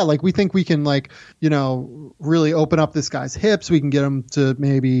 like, yeah, like we think we can, like, really open up this guy's hips. We can get him to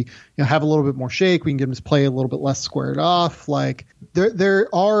maybe have a little bit more shake. We can get him to play a little bit less squared off. Like there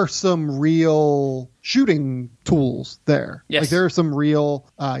are some real shooting tools there. Yes. Like there are some real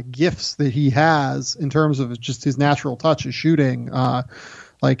gifts that he has in terms of just his natural touch, his shooting.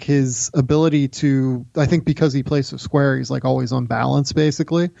 Like his ability to, I think because he plays so square, he's like always on balance,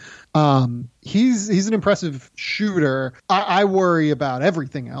 basically. He's an impressive shooter. I worry about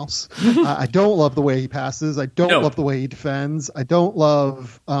everything else. I don't love the way he passes. I don't love the way he defends. I don't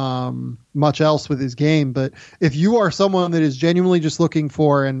love much else with his game. But if you are someone that is genuinely just looking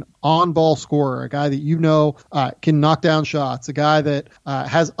for an on-ball scorer, a guy that can knock down shots, a guy that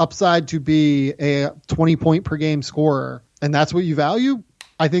has upside to be a 20-point per game scorer, and that's what you value,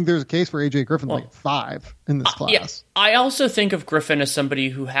 I think there's a case for AJ Griffin like 5 in this class. Yeah. I also think of Griffin as somebody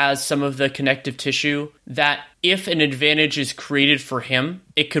who has some of the connective tissue that if an advantage is created for him,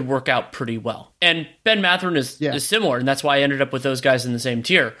 it could work out pretty well. And Ben Mathurin is similar, and that's why I ended up with those guys in the same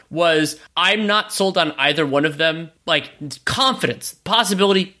tier, was I'm not sold on either one of them. Like, confidence,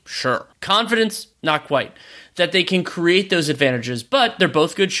 possibility, sure. Confidence, not quite. That they can create those advantages, but they're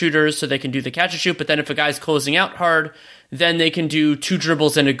both good shooters, so they can do the catch and shoot, but then if a guy's closing out hard, then they can do 2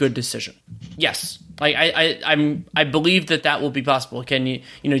 dribbles and a good decision. Yes. Like I believe that will be possible. Can you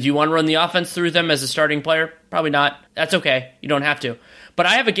do you want to run the offense through them as a starting player? Probably not. That's okay. You don't have to. But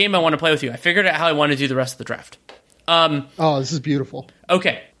I have a game I want to play with you. I figured out how I want to do the rest of the draft. This is beautiful.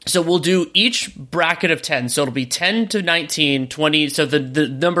 Okay. So we'll do each bracket of 10. So it'll be 10 to 19, 20. So the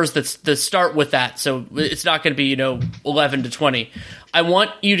numbers that start with that. So it's not going to be, 11 to 20. I want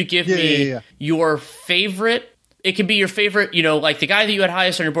you to give me your favorite. It can be your favorite, like the guy that you had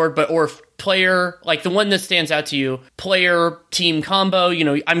highest on your board, or player, like the one that stands out to you, player, team combo.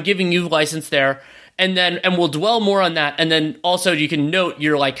 I'm giving you license there. And we'll dwell more on that. And then also you can note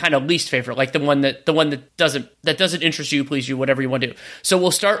your like kind of least favorite, like the one that doesn't interest you, please you, whatever you want to do. So we'll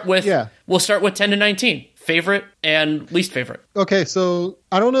start with 10 to 19, favorite and least favorite. Okay, so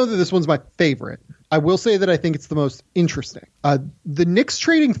I don't know that this one's my favorite. I will say that I think it's the most interesting. The Knicks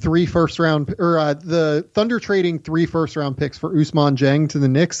trading the Thunder trading 3 first-round picks for Ousmane Dieng to the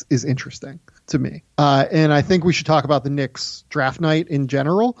Knicks is interesting to me. And I think we should talk about the Knicks draft night in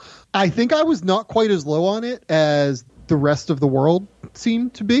general. I think I was not quite as low on it as the rest of the world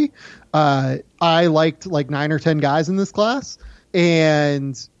seemed to be. I liked like 9 or 10 guys in this class,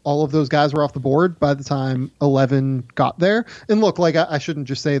 and all of those guys were off the board by the time 11 got there. And look, like I shouldn't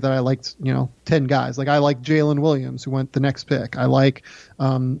just say that I liked 10 guys. Like I like Jalen Williams, who went the next pick. I like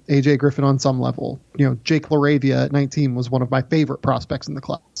AJ Griffin on some level. Jake LaRavia at 19 was one of my favorite prospects in the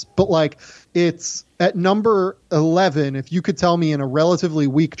class. But like it's at number 11, if you could tell me in a relatively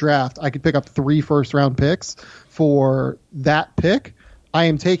weak draft I could pick up 3 first-round picks for that pick, I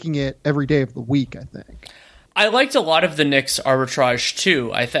am taking it every day of the week, I think. I liked a lot of the Knicks arbitrage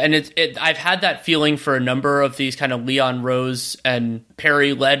too. I've had that feeling for a number of these kind of Leon Rose and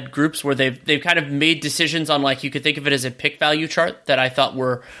Perry led groups where they've kind of made decisions on, like, you could think of it as a pick value chart that I thought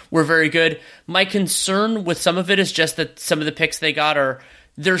were very good. My concern with some of it is just that some of the picks they got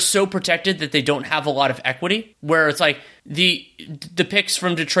they're so protected that they don't have a lot of equity, where it's like the picks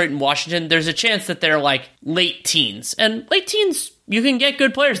from Detroit and Washington, there's a chance that they're like late teens, and late teens, you can get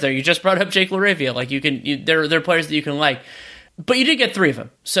good players there. You just brought up Jake LaRavia. Like there are players that you can like, but you did get 3 of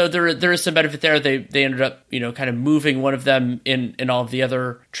them. So there is some benefit there. They ended up, kind of moving one of them in all of the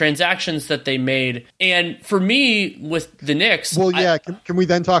other transactions that they made. And for me with the Knicks, well, yeah, can we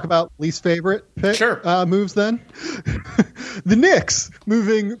then talk about least favorite pick moves then? The Knicks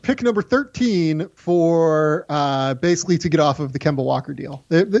moving pick number 13 for basically to get off of the Kemba Walker deal.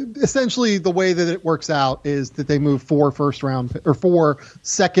 Essentially, the way that it works out is that they move 4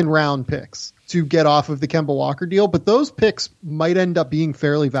 second round picks to get off of the Kemba Walker deal, but those picks might end up being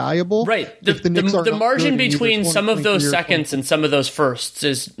fairly valuable. Right. The margin between some of those seconds and some of those firsts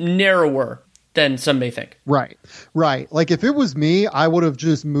is narrower than some may think. Right. Like if it was me, I would have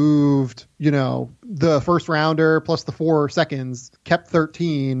just moved, the first rounder plus the 4 seconds, kept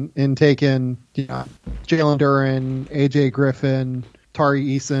 13 and taken, Jalen Duren, AJ Griffin, Tari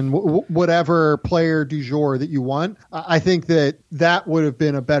Eason, whatever player du jour that you want. I think that would have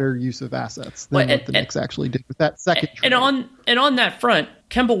been a better use of assets than what the Knicks actually did with that second trade. And on that front,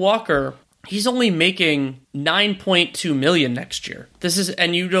 Kemba Walker, he's only making $9.2 million next year.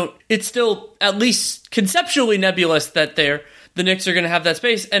 It's still at least conceptually nebulous that the Knicks are going to have that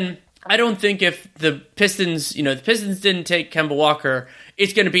space. And I don't think if the Pistons didn't take Kemba Walker,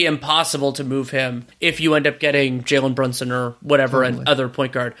 it's going to be impossible to move him if you end up getting Jalen Brunson or whatever, and other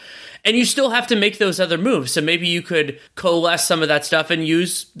point guard. And you still have to make those other moves. So maybe you could coalesce some of that stuff and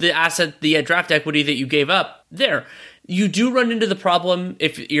use the draft equity that you gave up there. You do run into the problem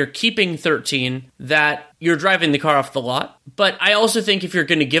if you're keeping 13 that you're driving the car off the lot. But I also think if you're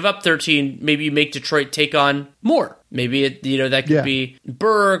going to give up 13, maybe you make Detroit take on more. Maybe that could be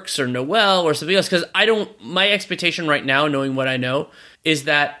Burks or Noel or something else. Because my expectation right now, knowing what I know, is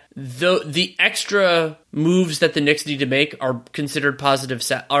that the extra moves that the Knicks need to make are considered positive.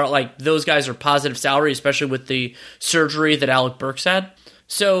 Those guys are positive salary, especially with the surgery that Alec Burks had.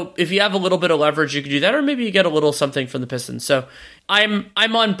 So if you have a little bit of leverage, you could do that, or maybe you get a little something from the Pistons. So I'm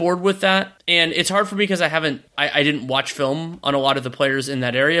on board with that, and it's hard for me because I didn't watch film on a lot of the players in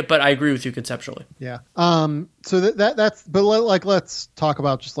that area, but I agree with you conceptually. Yeah. So let's talk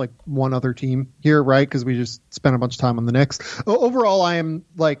about just like one other team here, right? Because we just spent a bunch of time on the Knicks. Overall,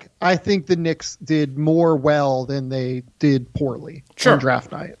 I think the Knicks did more well than they did poorly on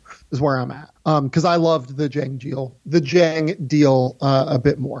draft night. Is where I'm at. Because I loved the Dieng deal a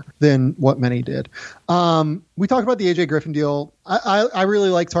bit more than what many did. We talked about the AJ Griffin deal. I really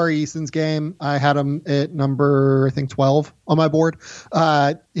like Tari Eason's game. I had him at number, I think, 12 on my board.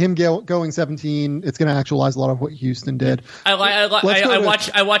 Him going 17, it's going to actualize a lot of what Houston did. I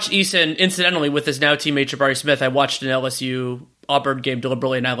watched Eason, incidentally, with his now teammate Jabari Smith. I watched an LSU Auburn game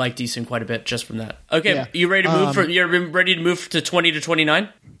deliberately, and I liked Eason quite a bit just from that. Okay, yeah. You ready to move? You're ready to move to 20 to 29?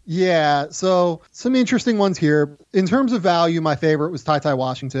 Yeah, so some interesting ones here. In terms of value, my favorite was Ty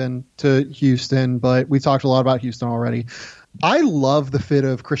Washington to Houston, but we talked a lot about Houston already. I love the fit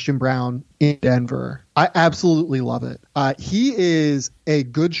of Christian Braun in Denver. I absolutely love it. He is a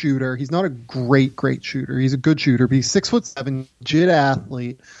good shooter. He's not a great shooter. He's a good shooter, but he's 6'7", legit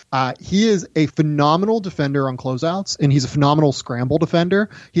athlete. He is a phenomenal defender on closeouts, and he's a phenomenal scramble defender.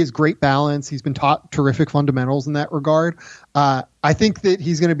 He has great balance. He's been taught terrific fundamentals in that regard. I think that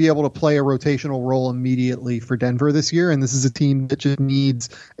he's going to be able to play a rotational role immediately for Denver this year, and this is a team that just needs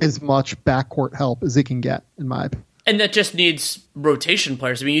as much backcourt help as it can get, in my opinion. And that just needs rotation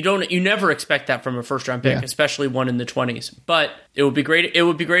players. I mean, you never expect that from a first round pick, especially one in the 20s. But it would be great. It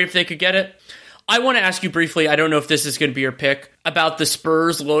would be great if they could get it. I want to ask you briefly, I don't know if this is going to be your pick, about the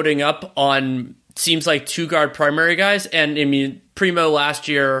Spurs loading up on, seems like 2-guard primary guys. And I mean, Primo last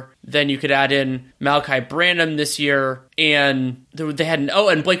year, then you could add in Malachi Branham this year, and they had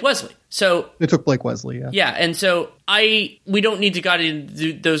and Blake Wesley. So they took Blake Wesley, yeah, and so we don't need to get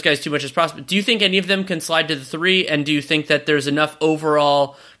into those guys too much as prospects. Do you think any of them can slide to the 3? And do you think that there's enough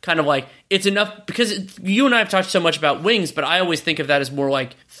overall kind of like it's enough? Because you and I have talked so much about wings, but I always think of that as more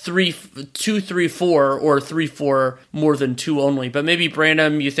like 2-3-4 or 3-4 more than 2 only. But maybe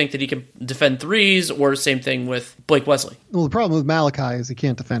Branham, you think that he can defend 3s, or same thing with Blake Wesley. Well, the problem with Malachi is he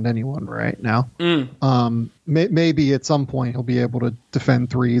can't defend anyone right now. Maybe at some point he'll be able to defend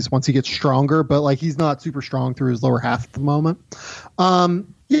 3s once he gets stronger, but like he's not super strong through his lower half at the moment.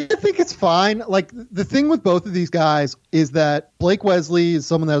 Yeah, I think it's fine. Like the thing with both of these guys is that Blake Wesley is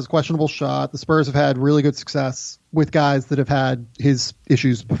someone that has a questionable shot. The Spurs have had really good success with guys that have had his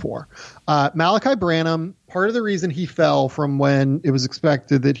issues before. Malachi Branham, part of the reason he fell from when it was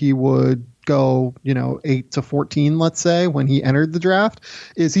expected that he would go, 8 to 14, let's say, when he entered the draft,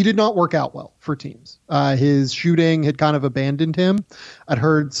 is he did not work out well for teams. His shooting had kind of abandoned him. I'd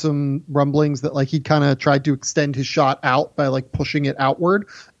heard some rumblings that like he kind of tried to extend his shot out by like pushing it outward,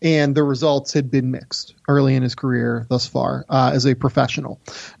 and the results had been mixed early in his career thus far as a professional.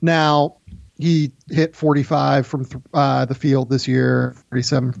 Now, he hit 45 from the field this year,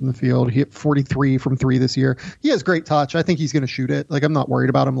 37 from the field. He hit 43 from 3 this year. He has great touch. I think he's going to shoot it. Like, I'm not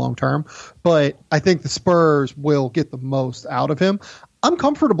worried about him long term, but I think the Spurs will get the most out of him. I'm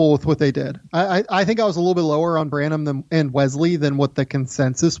comfortable with what they did. I think I was a little bit lower on Branham and Wesley than what the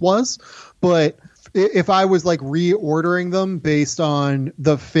consensus was, but if I was like reordering them based on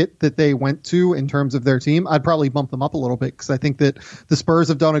the fit that they went to in terms of their team, I'd probably bump them up a little bit, because I think that the Spurs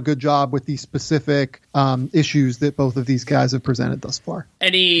have done a good job with these specific issues that both of these guys have presented thus far. I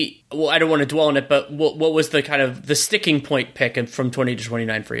don't want to dwell on it, but what was the kind of the sticking point pick from 20 to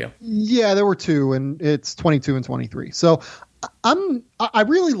 29 for you? Yeah, there were 2, and it's 22 and 23. So I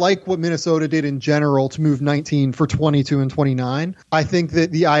really like what Minnesota did in general to move 19 for 22 and 29. I think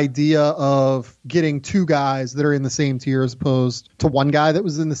that the idea of getting 2 guys that are in the same tier as opposed to 1 guy that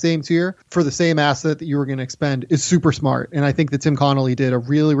was in the same tier for the same asset that you were going to expend is super smart. And I think that Tim Connolly did a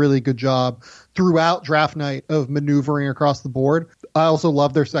really, really good job throughout draft night of maneuvering across the board. I also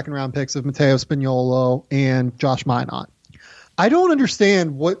love their second round picks of Matteo Spagnolo and Josh Minot. I don't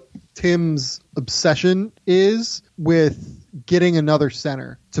understand what Tim's obsession is with getting another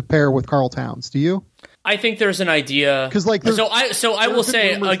center to pair with Karl Towns. Do you? I think there's an idea, because like I will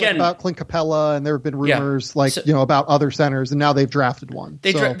say again about Clint Capella, and there have been rumors about other centers, and now they've drafted one.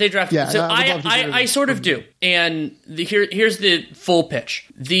 They drafted. Yeah, so I sort of do, and here's the full pitch.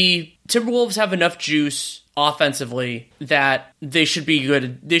 The Timberwolves have enough juice offensively that they should be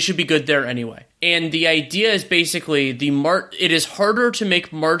good. They should be good there anyway. And the idea is basically it is harder to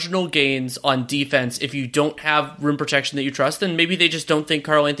make marginal gains on defense if you don't have rim protection that you trust. And maybe they just don't think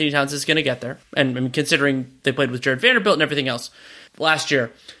Karl Anthony Towns is going to get there. And considering they played with Jared Vanderbilt and everything else last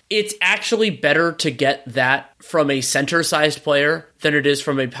year, it's actually better to get that from a center-sized player than it is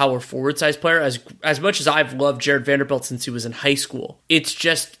from a power forward-sized player. As much as I've loved Jared Vanderbilt since he was in high school, it's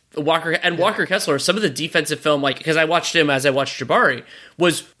just Walker Kessler, some of the defensive film, because I watched him as I watched Jabari,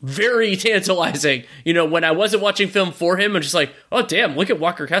 was very tantalizing. When I wasn't watching film for him, I'm just like, oh, damn, look at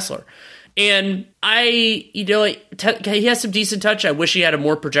Walker Kessler. And he has some decent touch. I wish he had a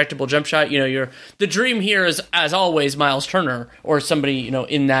more projectable jump shot. The dream here is, as always, Miles Turner or somebody,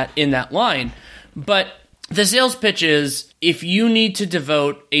 in that line. But the sales pitch is, if you need to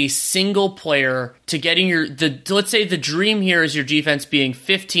devote a single player to getting let's say the dream here is your defense being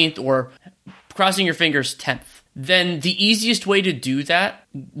 15th or crossing your fingers 10th, then the easiest way to do that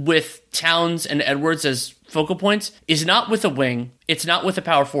with Towns and Edwards as focal points is not with a wing. It's not with a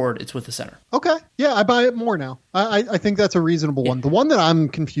power forward. It's with the center. Okay. Yeah, I buy it more now. I think that's a reasonable one. The one that I'm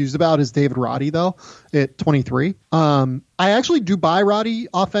confused about is David Roddy, though, at 23. I actually do buy Roddy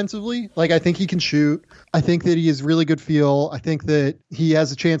offensively. Like, I think he can shoot. I think that he has really good feel. I think that he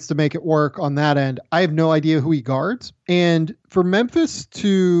has a chance to make it work on that end. I have no idea who he guards. And for Memphis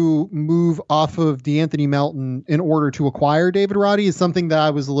to move off of DeAnthony Melton in order to acquire David Roddy is something that I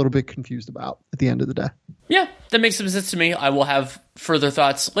was a little bit confused about at the end of the day. Yeah, that makes some sense to me. I will have further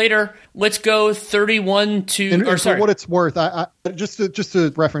thoughts later. Let's go 31 to... And for what it's worth, I just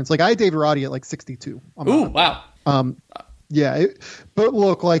to reference, like, I had David Roddy at like 62. Ooh, wow. Yeah, but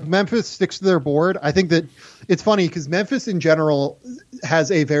look, like, Memphis sticks to their board. I think that it's funny because Memphis in general has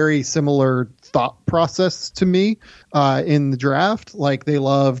a very similar thought process to me in the draft. Like, they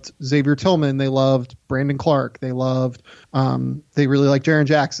loved Xavier Tillman, they loved Brandon Clark, they really liked Jaren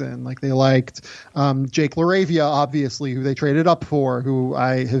Jackson, like they liked Jake LaRavia, obviously, who they traded up for, who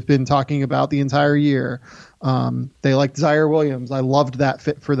I have been talking about the entire year. They liked Zaire Williams. I loved that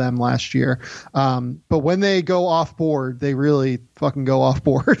fit for them last year. But when they go off board, they really fucking go off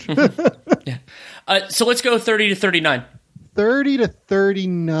board. Yeah. So let's go 30 to 39. 30 to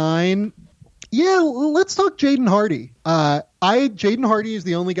 39. Yeah, let's talk Jaden Hardy. Jaden Hardy is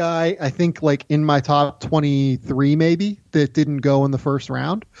the only guy I think, like, in my top 23 maybe that didn't go in the first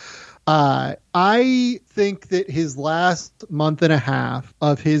round. I think that his last month and a half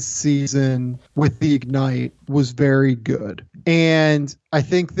of his season with the Ignite was very good. And I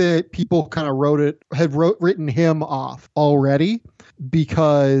think that people kind of written him off already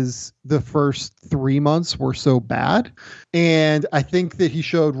because the first 3 months were so bad. And I think that he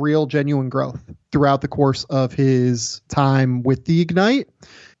showed real, genuine growth throughout the course of his time with the Ignite.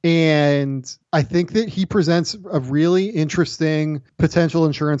 And I think that he presents a really interesting potential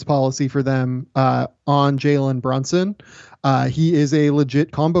insurance policy for them on Jalen Brunson. He is a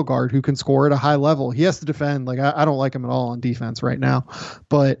legit combo guard who can score at a high level. He has to defend. Like, I don't like him at all on defense right now,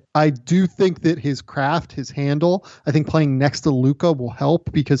 but I do think that his craft, his handle, I think playing next to Luka will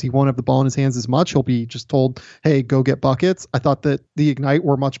help because he won't have the ball in his hands as much. He'll be just told, hey, go get buckets. I thought that the Ignite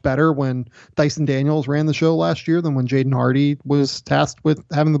were much better when Dyson Daniels ran the show last year than when Jaden Hardy was tasked with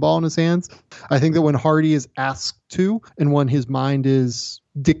having the ball in his hands. I think that when Hardy is asked to and when his mind is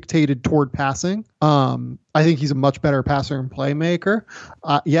dictated toward passing, I think he's a much better passer and playmaker.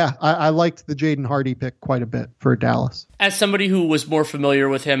 I liked the Jaden Hardy pick quite a bit for Dallas. As somebody who was more familiar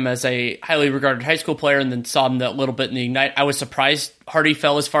with him as a highly regarded high school player and then saw him that little bit in the Ignite, I was surprised Hardy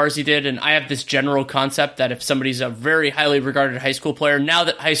fell as far as he did. And I have this general concept that if somebody's a very highly regarded high school player, now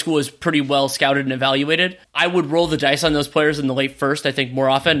that high school is pretty well scouted and evaluated, I would roll the dice on those players in the late first, I think, more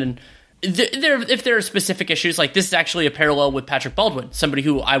often. And if there are specific issues, like this is actually a parallel with Patrick Baldwin, somebody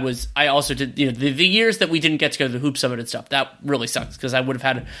who I also did, the years that we didn't get to go to the Hoop Summit and stuff, that really sucks because I would have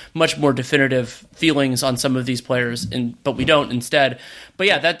had much more definitive feelings on some of these players, but we don't instead. But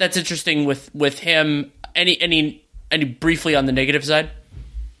yeah, that's interesting with him. Any briefly on the negative side?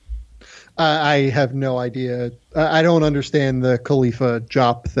 I have no idea. I don't understand the Khalifa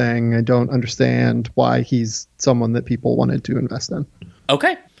Diop thing. I don't understand why he's someone that people wanted to invest in.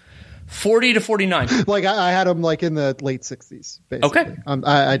 Okay. 40 to 49. Like I had him like in the late 60s, basically. Okay.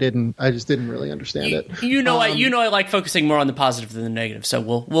 I just didn't really understand it. I like focusing more on the positive than the negative, so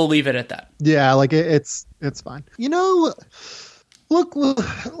we'll leave it at that. Yeah, like it's fine. Look,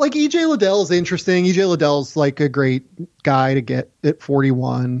 like EJ Liddell is interesting. EJ Liddell's like a great guy to get at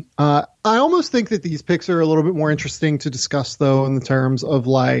 41. I almost think that these picks are a little bit more interesting to discuss, though, in the terms of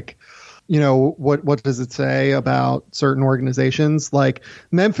like, what does it say about certain organizations? Like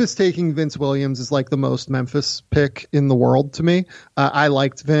Memphis taking Vince Williams is like the most Memphis pick in the world to me. I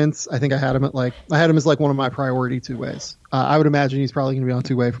liked Vince. I think I had him as like one of my priority two-ways. I would imagine he's probably going to be on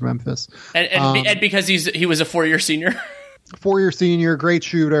two-way for Memphis. And because he was a 4-year senior. 4-year senior, great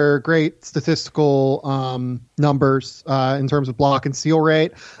shooter, great statistical numbers in terms of block and steal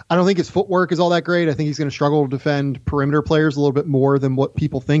rate. I don't think his footwork is all that great. I think he's going to struggle to defend perimeter players a little bit more than what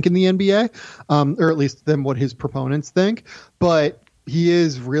people think in the NBA, or at least than what his proponents think. But he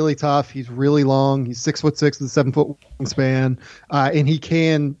is really tough. He's really long. He's 6'6" with a 7-foot wingspan, and he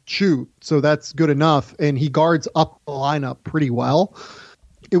can shoot. So that's good enough. And he guards up the lineup pretty well.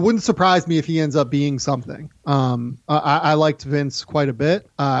 It wouldn't surprise me if he ends up being something. I liked Vince quite a bit.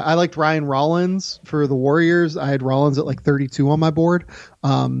 I liked Ryan Rollins for the Warriors. I had Rollins at like 32 on my board.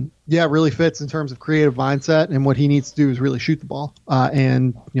 It really fits in terms of creative mindset, and what he needs to do is really shoot the ball.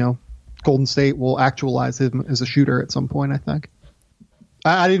 And Golden State will actualize him as a shooter at some point, I think.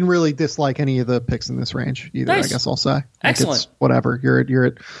 I didn't really dislike any of the picks in this range either. Nice. I guess I'll say. Like, excellent. Whatever. You're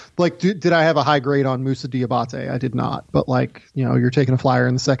at like. Did I have a high grade on Moussa Diabate? I did not. But like, you're taking a flyer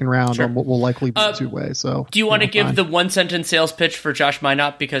in the second round on what will likely be two ways. So do you want to give the 1-sentence sales pitch for Josh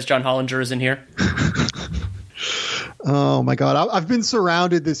Minot because John Hollinger isn't here? Oh my God. I've been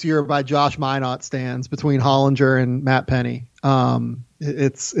surrounded this year by Josh Minot stands between Hollinger and Matt Penny.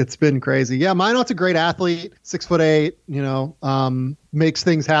 It's been crazy. Yeah. Minot's a great athlete, 6'8", makes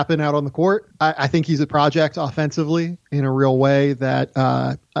things happen out on the court. I think he's a project offensively in a real way that,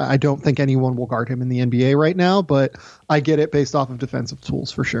 I don't think anyone will guard him in the NBA right now, but I get it based off of defensive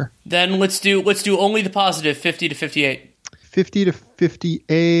tools for sure. Then let's do only the positive, 50 to 58. 50 to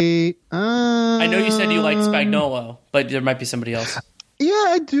 58. I know you said you liked Spagnuolo, but there might be somebody else. Yeah,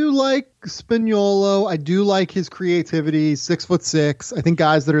 I do like Spagnuolo. I do like his creativity. 6'6". I think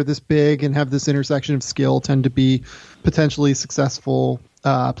guys that are this big and have this intersection of skill tend to be potentially successful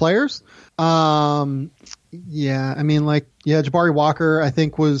players. Yeah, I mean, Jabari Walker, I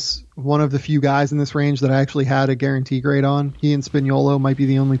think, was one of the few guys in this range that I actually had a guarantee grade on. He and Spagnuolo might be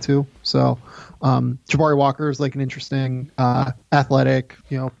the only two. So Jabari Walker is like an interesting athletic,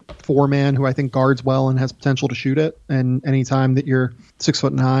 4-man who I think guards well and has potential to shoot it. And anytime that you're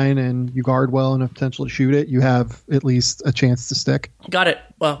 6'9" and you guard well and have potential to shoot it, you have at least a chance to stick. Got it.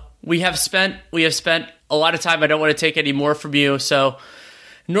 Well, we have spent a lot of time. I don't want to take any more from you. So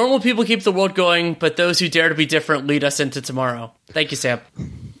normal people keep the world going, but those who dare to be different lead us into tomorrow. Thank you, Sam.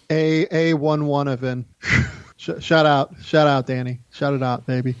 A1 event. Shout out, Danny. Shout it out,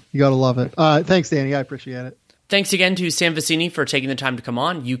 baby. You got to love it. Thanks, Danny. I appreciate it. Thanks again to Sam Vecenie for taking the time to come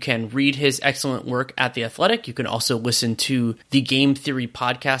on. You can read his excellent work at The Athletic. You can also listen to the Game Theory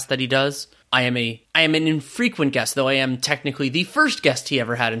podcast that he does. I am an infrequent guest, though I am technically the first guest he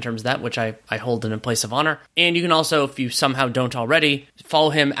ever had in terms of that, which I hold in a place of honor. And you can also, if you somehow don't already, follow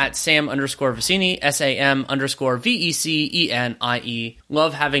him at Sam_Vecenie, SAM_VECENIE.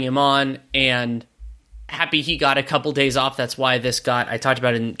 Love having him on, and happy he got a couple days off. That's why I talked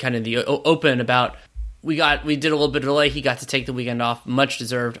about it in kind of the open about we did a little bit of delay. He got to take the weekend off. Much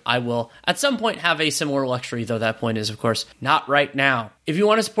deserved. I will at some point have a similar luxury, though that point is, of course, not right now. If you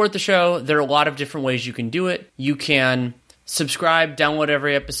want to support the show, there are a lot of different ways you can do it. You can subscribe, download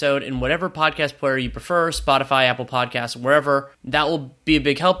every episode in whatever podcast player you prefer, Spotify, Apple Podcasts, wherever. That will be a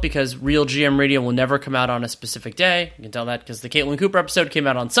big help because Real GM Radio will never come out on a specific day. You can tell that because the Caitlin Cooper episode came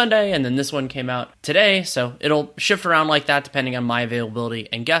out on Sunday, and then this one came out today, so it'll shift around like that depending on my availability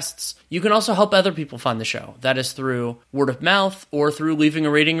and guests. You can also help other people find the show. That is through word of mouth or through leaving a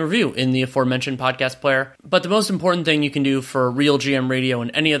rating review in the aforementioned podcast player. But the most important thing you can do for Real GM Radio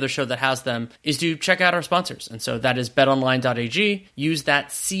and any other show that has them is to check out our sponsors. And so that is BetOnline.ag. Use that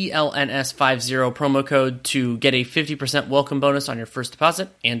CLNS50 promo code to get a 50% welcome bonus on your first deposit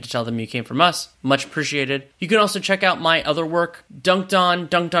and to tell them you came from us. Much appreciated. You can also check out my other work,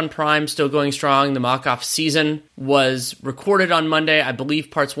 Dunked On Prime, still going strong. The mock-off season was recorded on Monday. I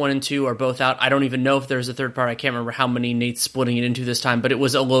believe parts 1 and 2 are both out. I don't even know if there's a third part. I can't remember how many Nate's splitting it into this time, but it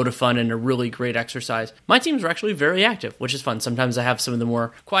was a load of fun and a really great exercise. My teams were actually very active, which is fun. Sometimes I have some of the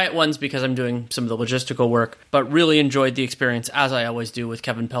more quiet ones because I'm doing some of the logistical work, but really enjoyed the experience, as I always do with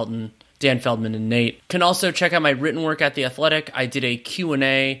Kevin Pelton, Dan Feldman, and Nate. Can also check out my written work at The Athletic. I did a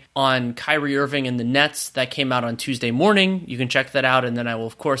Q&A on Kyrie Irving and the Nets that came out on Tuesday morning. You can check that out, and then I will,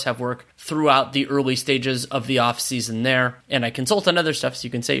 of course, have work throughout the early stages of the off-season there. And I consult on other stuff, so you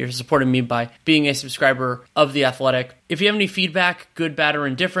can say you're supporting me by being a subscriber of The Athletic. If you have any feedback, good, bad, or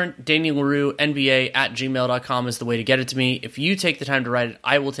indifferent, Danny Leroux, NBA@gmail.com is the way to get it to me. If you take the time to write it,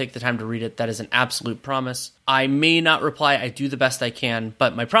 I will take the time to read it. That is an absolute promise. I may not reply. I do the best I can,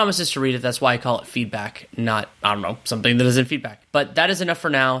 but my promise is to read it. That's why I call it feedback, not, something that isn't feedback. But that is enough for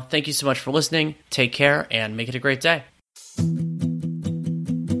now. Thank you so much for listening. Take care and make it a great day.